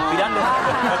bancando, estoy transpirando.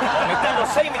 Me están los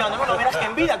 6 mirando un homenaje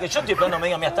en vida que yo estoy esperando, me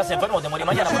digan, mira, estás enfermo, te morís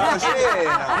mañana.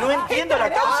 No entiendo la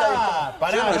causa de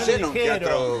esto. Yo no sé en un dijeron.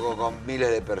 teatro con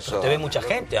miles de personas. Te ve mucha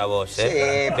gente a vos, Sí,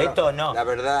 ¿eh? pero Beto no. la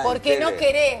verdad. Porque en no tele.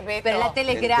 querés, Beto. Pero la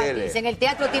tele es En gratis. tele. En el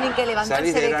teatro tienen que levantarse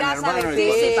Salís de de Gran casa, Hermano y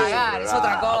vestirse y cuando- pagar. Es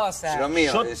otra cosa. Lo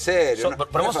mío, en serio, no,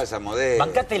 pero no pasa modelo.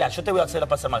 bancátela, yo te voy a hacer la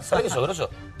pasar mal. ¿Sabés que sos grosso?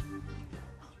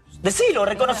 Decilo,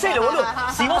 reconocelo, boludo.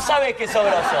 Si vos sabés que sos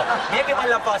grosso, mirá que mal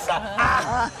la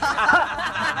pasa.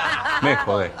 Me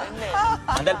jodé.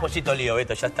 Andá el pollito lío,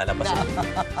 Beto, ya está, la pasé.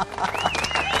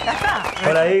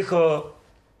 Hola hijo,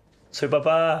 soy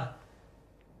papá.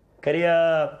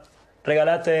 Quería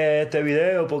regalarte este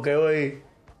video porque hoy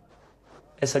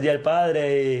es el Día del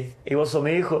Padre y vos sos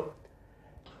mi hijo.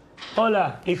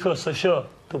 Hola hijo, soy yo,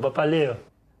 tu papá Leo.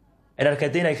 En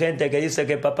Argentina hay gente que dice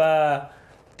que papá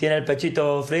tiene el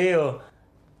pechito frío.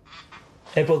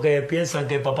 Es porque piensan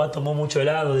que papá tomó mucho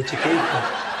helado de chiquito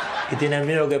y tienen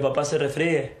miedo que papá se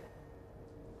resfríe.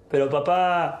 Pero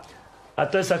papá, a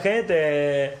toda esa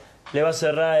gente le va a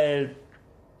cerrar el...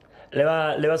 Le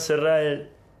va a cerrar...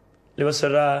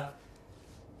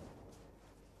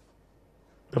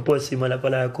 No puedo decir mala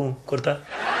palabra, corta.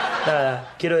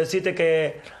 Nada, quiero decirte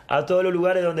que a todos los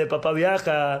lugares donde papá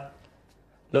viaja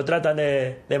lo tratan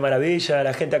de maravilla.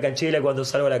 La gente acá en Chile cuando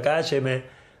salgo a la calle me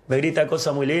grita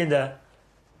cosas muy lindas.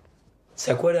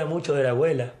 Se acuerda mucho de la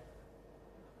abuela.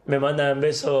 Me mandan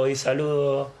besos y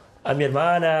saludos a mi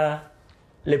hermana.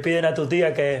 Le piden a tu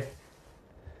tía que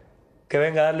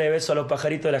venga a darle besos a los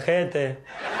pajaritos de la gente.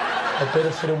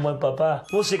 Espero ser un buen papá.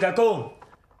 Música con.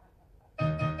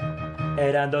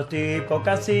 Eran dos tipos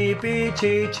casi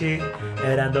pichichi,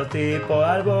 eran dos tipos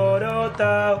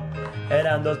alborotados,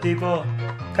 eran dos tipos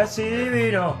casi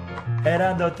divinos,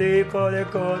 eran dos tipos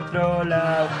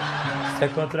descontrolados. Se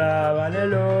encontraban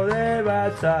en lo de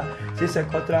Barça, si se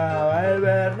encontraba el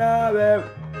Bernabéu.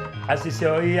 Así se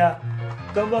oía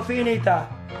con voz finita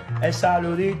el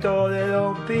saludito de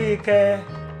Don Piqué.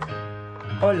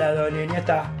 Hola Don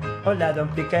Iniesta, hola Don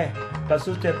Piqué.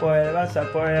 Pasó usted por el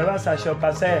Barça yo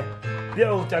pasé.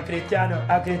 Vio usted a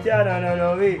Cristiano no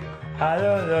lo vi.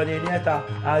 Adiós Don Iniesta,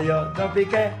 adiós Don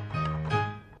Piqué.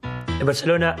 En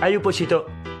Barcelona hay un pollito.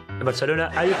 En Barcelona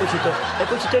hay un pollito. El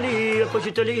pollito lío, el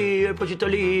pollito lío, el pollito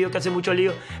lío, que hace mucho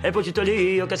lío. El pollito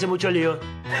lío, que hace mucho lío.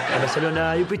 En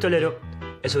Barcelona hay un pistolero.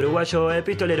 Es uruguayo el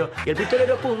pistolero. Y el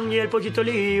pistolero pum, y el pollito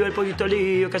lío,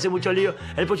 que hace mucho lío.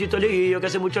 El pollito lío, que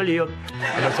hace mucho lío.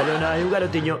 En Barcelona hay un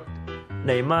garotiño.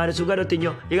 Neymar es un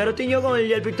garotiño, y garotiño gol,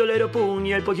 y el pistolero pum,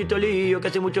 y el pollito lío, que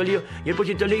hace mucho lío, y el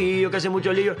pollito lío, que hace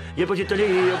mucho lío, y el pollito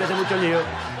lío, que hace mucho lío.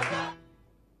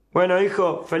 Bueno,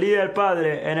 hijo, feliz Día del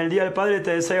Padre. En el Día del Padre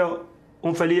te deseo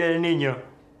un feliz Día del Niño.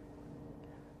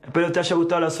 Espero te haya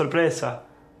gustado la sorpresa.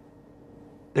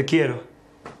 Te quiero.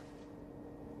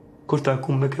 Corta,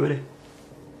 cum, me quebré.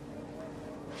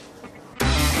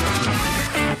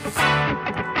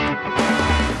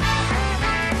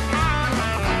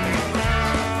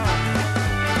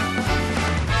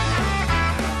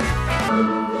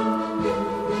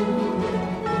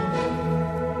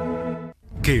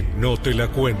 Que no te la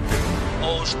cuenten.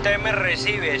 Usted me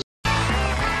recibe.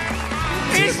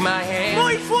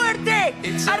 Muy fuerte.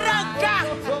 Arranca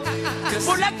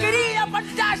por la querida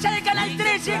pantalla de Canal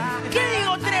 13. ¿Qué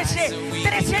digo 13?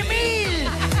 13.000.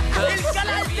 El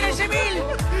canal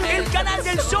 13.000. El canal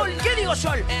del Sol. ¿Qué digo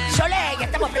Sol? Soleil,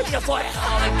 estamos prendidos fuera.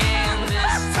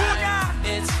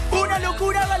 Una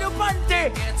locura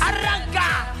galopante.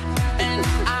 Arranca.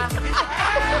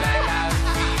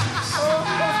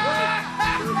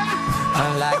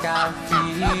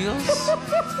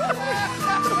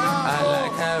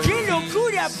 ¡Qué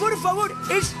locura! Por favor,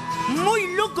 es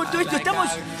muy loco todo esto. Estamos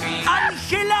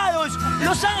angelados.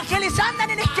 Los ángeles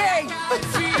andan en skate.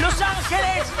 Los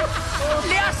ángeles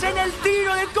le hacen el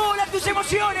tiro de cola a tus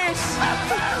emociones.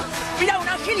 Mirá, un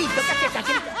angelito. ¿Qué haces,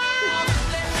 angelito?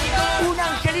 Un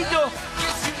angelito.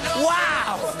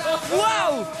 ¡Wow!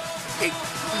 ¡Wow!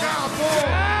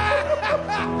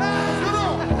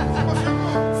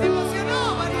 ¡Se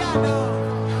emocionó, Mariano!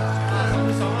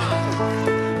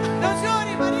 ¡No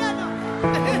llores, Mariano!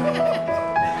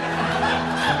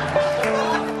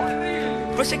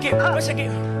 Pasa que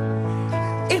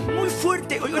es muy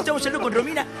fuerte. Hoy estamos hablando con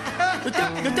Romina.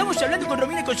 No estamos hablando con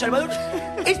Romina y con Salvador.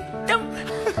 Es tan...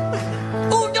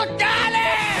 ¡Un totale!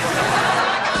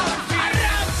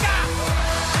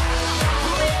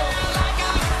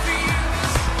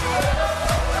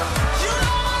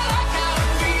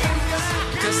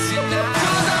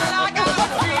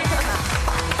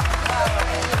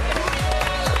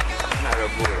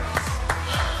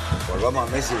 Volvamos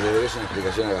a Messi, ¿le debes una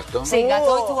explicación a Gastón? Sí,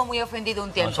 Gastón estuvo muy ofendido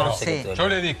un tiempo. Yo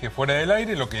le dije fuera del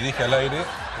aire lo que dije al aire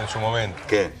en su momento.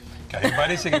 ¿Qué? Que a mí me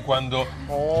parece que cuando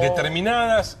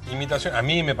determinadas imitaciones, a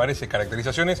mí me parece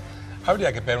caracterizaciones,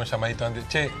 habría que pegar un llamadito antes.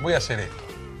 Che, voy a hacer esto.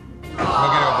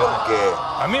 No quiero ¿Por qué?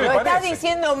 A mí me Lo parece. estás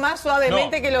diciendo más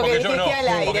suavemente No, que lo que porque yo dijiste al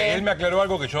aire. Porque él me aclaró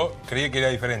algo que yo creí que era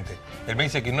diferente. Él me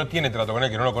dice que no tiene trato con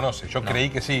él, que no lo conoce. Yo creí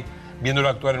que sí, viéndolo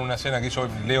actuar en una escena que hizo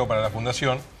Leo para la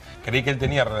fundación, creí que él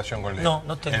tenía relación con Leo.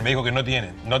 No tengo. Él me dijo que no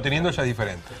tiene. No teniendo ya es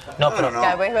diferente. No, pero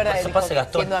Claro, pues es verdad, Eso dijo, pasa,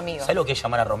 Gastón. siendo amigos. ¿Sabes lo que es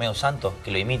llamar a Romeo Santos?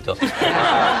 Que lo imito.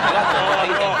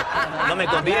 No me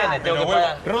conviene, tengo que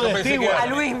pagar. Yo pensé que A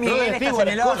Luis Miguel estás en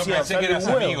el yo ocio. pensé que eras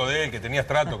amigo de él, que tenías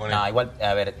trato con él. No, igual,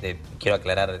 a ver, quiero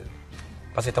aclarar.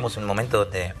 Pasa que estamos en un momento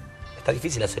donde está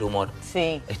difícil hacer humor.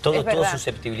 Sí, Es todo verdad.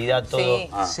 susceptibilidad, todo. Sí,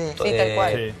 Sí. sí, tal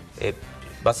cual.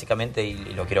 Básicamente, y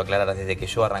lo quiero aclarar, desde que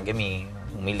yo arranqué mi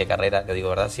humilde carrera, lo digo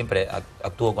verdad, siempre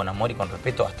actúo con amor y con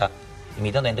respeto, hasta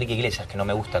imitando a Enrique Iglesias, que no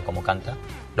me gusta como canta,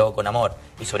 lo hago con amor.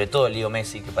 Y sobre todo el Leo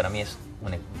Messi, que para mí es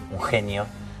un genio,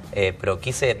 pero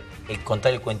quise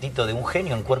contar el cuentito de un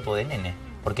genio en cuerpo de nene.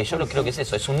 Porque yo creo que es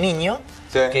eso, es un niño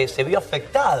que se vio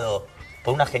afectado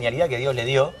por una genialidad que Dios le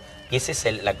dio. Y esa es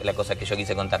la cosa que yo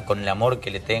quise contar, con el amor que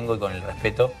le tengo y con el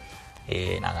respeto.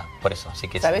 Nada, por eso. Así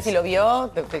que ¿Sabés si lo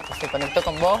vio? ¿Se conectó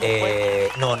con vos?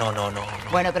 No.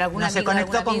 Bueno, pero algún No se amigo,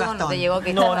 conectó algún con amigo no Gastón. te llegó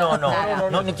que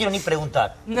No quiero ni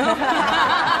preguntar.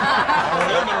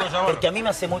 Porque a mí me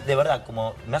hace muy, de verdad,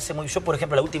 como me hace muy... Yo, por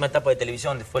ejemplo, la última etapa de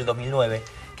televisión fue el 2009,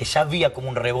 que ya había como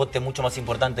un rebote mucho más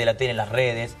importante de la tele en las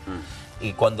redes.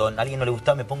 Y cuando a alguien no le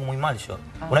gustaba me pongo muy mal yo.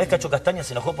 Una vez Cacho Castaña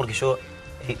se enojó porque yo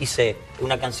hice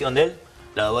una canción de él,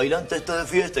 la bailante está de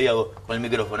fiesta, y hago con el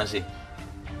micrófono así.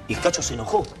 Y Cacho se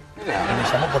enojó y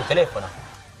me llamó por teléfono.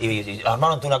 Y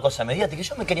armaron toda una cosa mediática que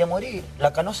yo me quería morir.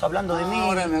 La Canosa hablando de mí.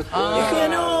 Ahora me acuerdo. Dije,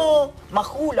 no.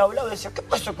 Majula hablaba y decía, ¿qué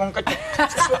pasó con Cacho?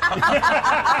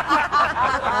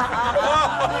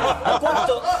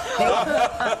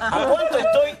 ¿A cuánto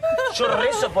estoy? Yo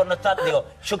rezo por no estar. Digo,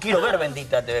 yo quiero ver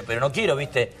Bendita TV, pero no quiero,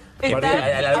 ¿viste? Que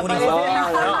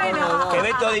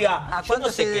Beto diga, yo no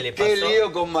sé qué le pasó. Qué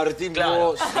lío con Martín Claro.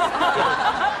 Vos.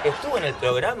 Estuvo en el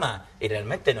programa y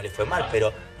realmente no le fue mal,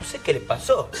 pero no sé qué le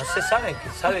pasó. No sé,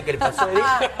 ¿sabe qué le pasó a él?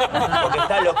 Porque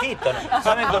está loquito, ¿no?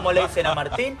 ¿Saben cómo le dicen a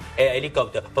Martín?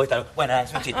 Helicóptero. Porque está... Bueno,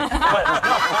 es un chiste. Bueno,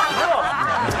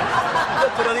 no,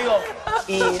 pero digo...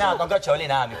 Y nada, con Cacho hablé,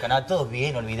 nada, mi canal, todo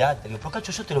bien, olvidate. Le digo, pero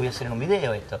Cacho, yo te lo voy a hacer en un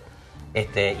video esto.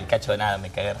 Y Cacho, nada,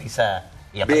 me cagué de risa.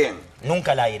 Y aparte, Bien.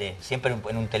 nunca al aire, siempre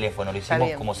en un teléfono. Lo hicimos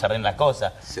bien. como se arreglan las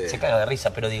cosas. Sí. Se caga de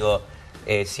risa, pero digo...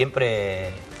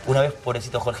 siempre, una vez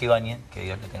pobrecito Jorge Ibáñez, que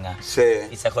Dios le tenga, Sí.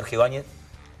 hice a Jorge Ibáñez,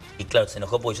 y claro, se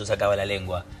enojó porque yo sacaba la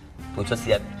lengua. Porque yo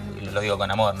hacía, lo digo con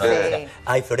amor, ¿no? Sí. Decía,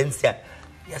 ay, Florencia,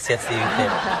 y hacía así,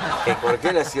 ¿viste? ¿Por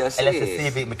qué le hacía así? Él hacía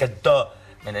así, me encantó.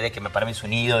 ¿Me entendés? Que para mí es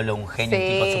un ídolo, un genio, un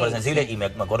Sí, tipo súper sensible. Y me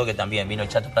acuerdo que también vino el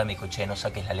Chato para mí y me dijo, che, no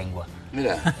saques la lengua.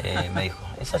 Mira. Me dijo.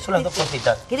 Esas son las dos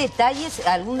cositas. ¿Qué detalles?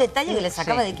 ¿Algún detalle que le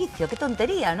sacaba de quicio? Qué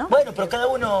tontería, ¿no? Bueno, pero cada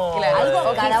uno... Claro.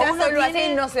 Algo, O cada quizás uno solo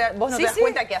tiene... así vos no Sí, te das sí.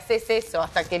 cuenta que haces eso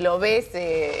hasta que lo ves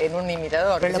en un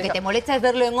imitador. Pero lo que te molesta es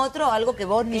verlo en otro, algo que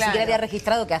vos ni Claro. siquiera habías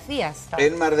registrado que hacías.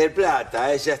 En Mar del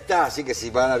Plata, ya está, así que si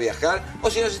van a viajar,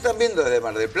 o si nos están viendo desde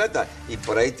Mar del Plata, y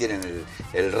por ahí tienen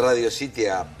el Radio City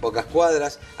a pocas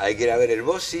cuadras, hay que ir a ver el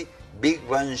Bossi Big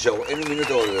Bang Show. En un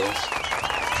minuto volvemos.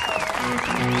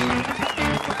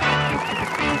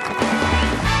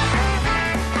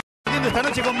 Esta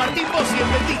noche con Martín Bossi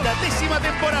en Bendita, 10ª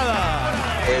temporada.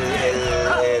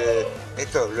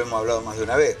 Esto lo hemos hablado más de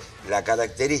una vez. La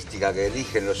característica que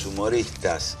eligen los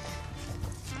humoristas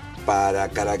para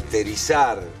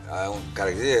caracterizar a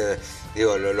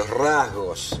los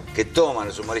rasgos que toman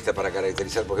los humoristas para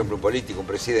caracterizar, por ejemplo, un político, un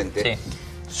presidente,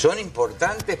 son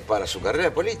importantes para su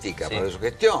carrera política, para su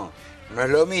gestión. No es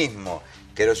lo mismo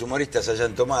que los humoristas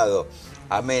hayan tomado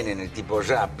a Menem, el tipo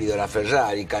rápido, la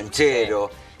Ferrari, canchero,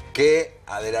 que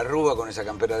a De la Rúa con esa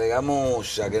campera de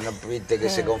gamuza, que no viste que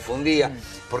se confundía,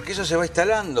 porque eso se va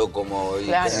instalando como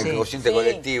en el consciente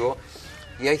colectivo.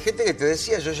 Y hay gente que te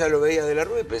decía, yo ya lo veía De la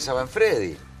Rúa y pensaba en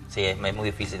Freddy. Sí, es muy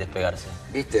difícil despegarse.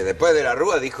 ¿Viste? Después De la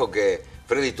Rúa dijo que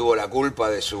Freddy tuvo la culpa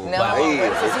de su país.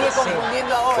 Se sigue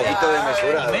confundiendo ahora. Un poquito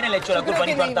desmesurado. Y Menem le echó la culpa a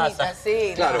Nico Artaza.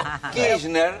 Claro,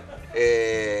 Kirchner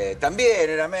también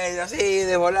era medio así,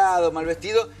 desvolado, mal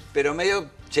vestido, pero medio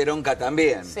cheronca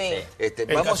también. Sí.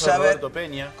 Vamos a ver. Roberto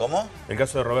Peña. ¿Cómo? El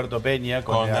caso de Roberto Peña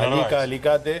con De la Narváez. Alica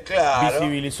Alicate Claro.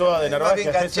 visibilizó a De Más Narváez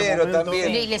bien que hasta ese canchero momento... también.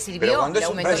 Y le sirvió, Pero cuando le es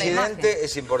un aumentó la imagen. presidente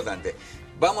es importante.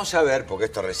 Vamos a ver, porque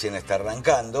esto recién está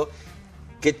arrancando,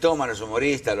 qué toman los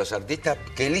humoristas, los artistas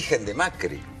que eligen de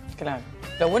Macri. Claro.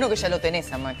 Lo bueno que ya lo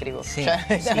tenés a Macri vos. Sí. Ya-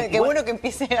 Qué igual- bueno que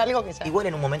empiece algo que ya... Igual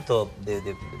en un momento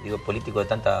político de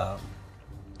tanta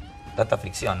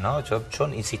fricción, ¿no? Yo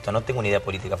insisto, no tengo una idea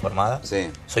política formada. Sí.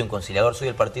 Soy un conciliador, soy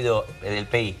del partido del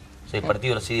PI. Soy el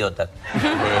partido de los idiotas.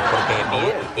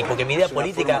 Porque mi idea Es una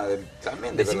política... forma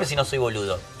también de Decime verdad. si no soy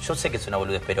boludo. Yo sé que es una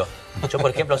boludez, pero yo, por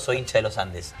ejemplo, soy hincha de los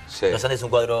Andes. Sí. Los Andes es un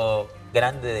cuadro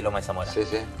grande de Loma de Zamora. Sí,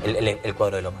 sí. El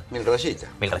cuadro de Loma. 1000 rayitas.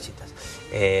 1000 rayitas.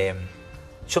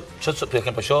 Por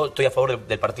ejemplo, yo estoy a favor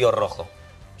del partido rojo,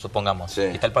 supongamos. Sí.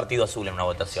 Y está el partido azul en una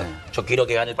votación. Sí. Yo quiero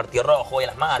que gane el partido rojo, voy a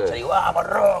las marchas, Sí. digo, vamos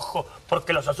rojo,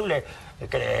 porque los azules,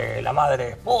 que la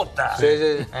madre puta. Sí,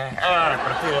 sí. El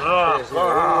partido rojo, Sí, sí.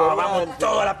 vamos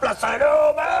todos a la plaza de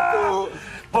Loma.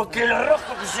 Porque los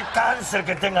rojos que se cáncer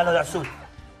que tengan lo de azul.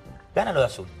 Gana lo de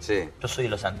azul. Sí. Yo soy de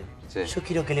los Andes. Sí. Yo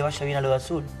quiero que le vaya bien a lo de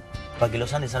azul, para que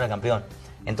los Andes salga campeón.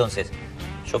 Entonces,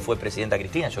 yo fui presidenta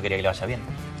Cristina, yo quería que le vaya bien.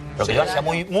 Pero que le vaya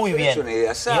muy Pero bien. es una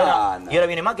idea Y ahora sana.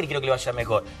 viene Macri y quiero que le vaya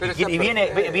mejor. Pero Y está viene,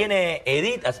 perfecto. viene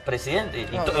Edith as presidente. Y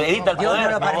Edith al Dios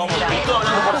poder. no lo permita. Y todo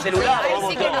hablando por celular. Ahí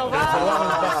vamos sí que todos. nos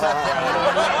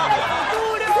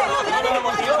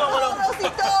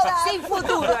Sin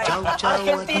futuro.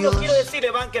 Argentinos, quiero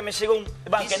decirle, banque, me llegó un...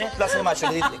 Banque, en Plaza de Mayo,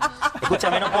 le dije.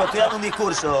 Escúchame, no puedo, estoy dando un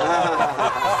discurso.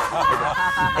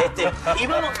 Y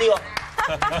vamos, digo...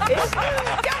 ¡Qué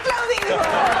aplaudido!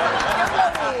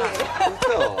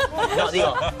 No,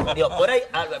 digo, por ahí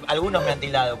algunos me han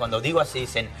tildado cuando digo así,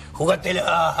 dicen,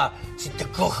 jugátela, si te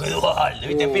coge Dualde,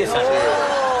 ¿viste? Empiezan,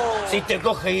 si te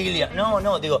coge Ilia.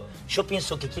 No, digo, yo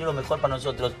pienso que quiero lo mejor para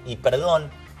nosotros y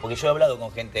perdón, porque yo he hablado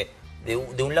con gente de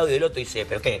un lado y del otro y dice,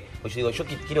 ¿pero qué? Pues yo digo, yo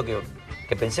quiero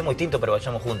que pensemos distinto pero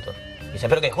vayamos juntos. Y dicen,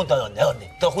 ¿pero qué? ¿Juntos a dónde? ¿A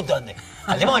dónde? ¿Todos juntos a dónde?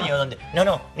 ¿Al demonio? ¿A dónde?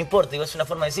 No importa, digo, es una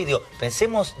forma de decir, digo,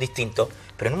 pensemos distinto,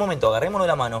 pero en un momento agarrémonos de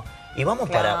la mano y vamos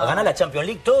para ganar la Champions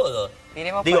League todos.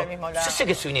 Iremos Digo, por el mismo lado. yo sé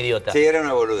que soy un idiota. Sí, era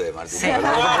una boludez, Martín.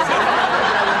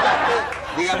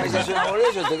 Dígame si es una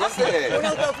boludez, yo te conté.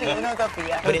 Una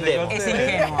utopía. Brindemos. Es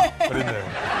ingenuo.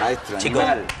 Maestro, Chicos.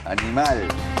 animal.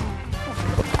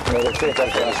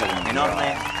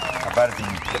 Enorme. Aparte,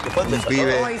 un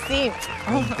pibe, Ay, sí.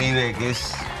 un pibe que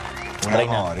es un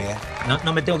Reina. amor, ¿eh?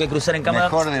 No me tengo que cruzar en cámara.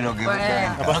 Mejor de lo que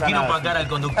No quiero opacar al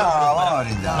conductor. No, pero vamos a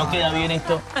brindar. no queda bien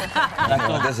esto.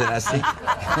 Te hacen así.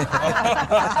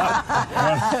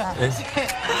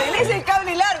 Tenés el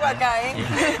cable largo acá, ¿eh?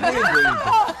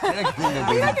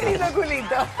 Mirá qué lindo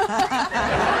culito.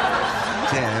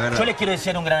 Sí, de verdad. Yo les quiero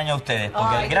desear un gran año a ustedes,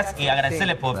 porque gracias y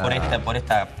agradecerles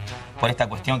por esta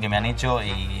cuestión que me han hecho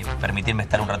y permitirme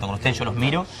estar un rato con ustedes. Yo los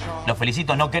miro, los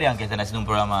felicito. No crean que están haciendo un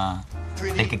programa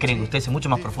del que creen que ustedes es mucho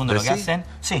más profundo de lo que hacen.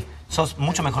 Sí, sos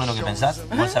mucho mejor de lo que pensás.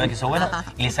 Vos sabés que sos bueno.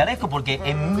 Y les agradezco porque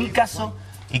en mi caso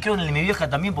Y creo que mi vieja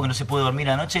también, porque no se puede dormir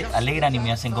anoche, alegran y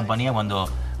me hacen compañía cuando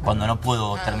no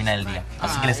puedo terminar el día.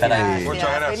 Así que les agradezco. Muchas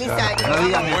Feliz gracias. año. No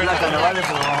digan mi plata no vale,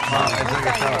 pero vamos a pensar que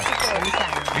estaba. Feliz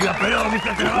año. Diga, pero mi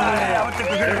plata no vale, a vos te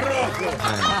puse el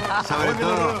rojo. Sobre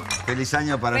todo, feliz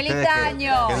año para ¡Feliz ustedes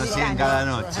año! que nos siguen cada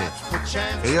noche.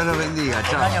 Que Dios los bendiga.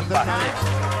 Chao. Año en paz.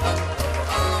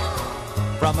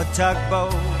 From a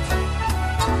tugboat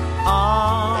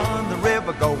on the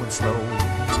river going slow,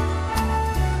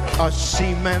 a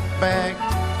cement bag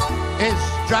is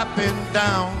dropping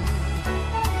down.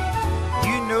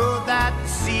 You know that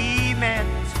cement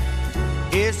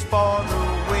is for the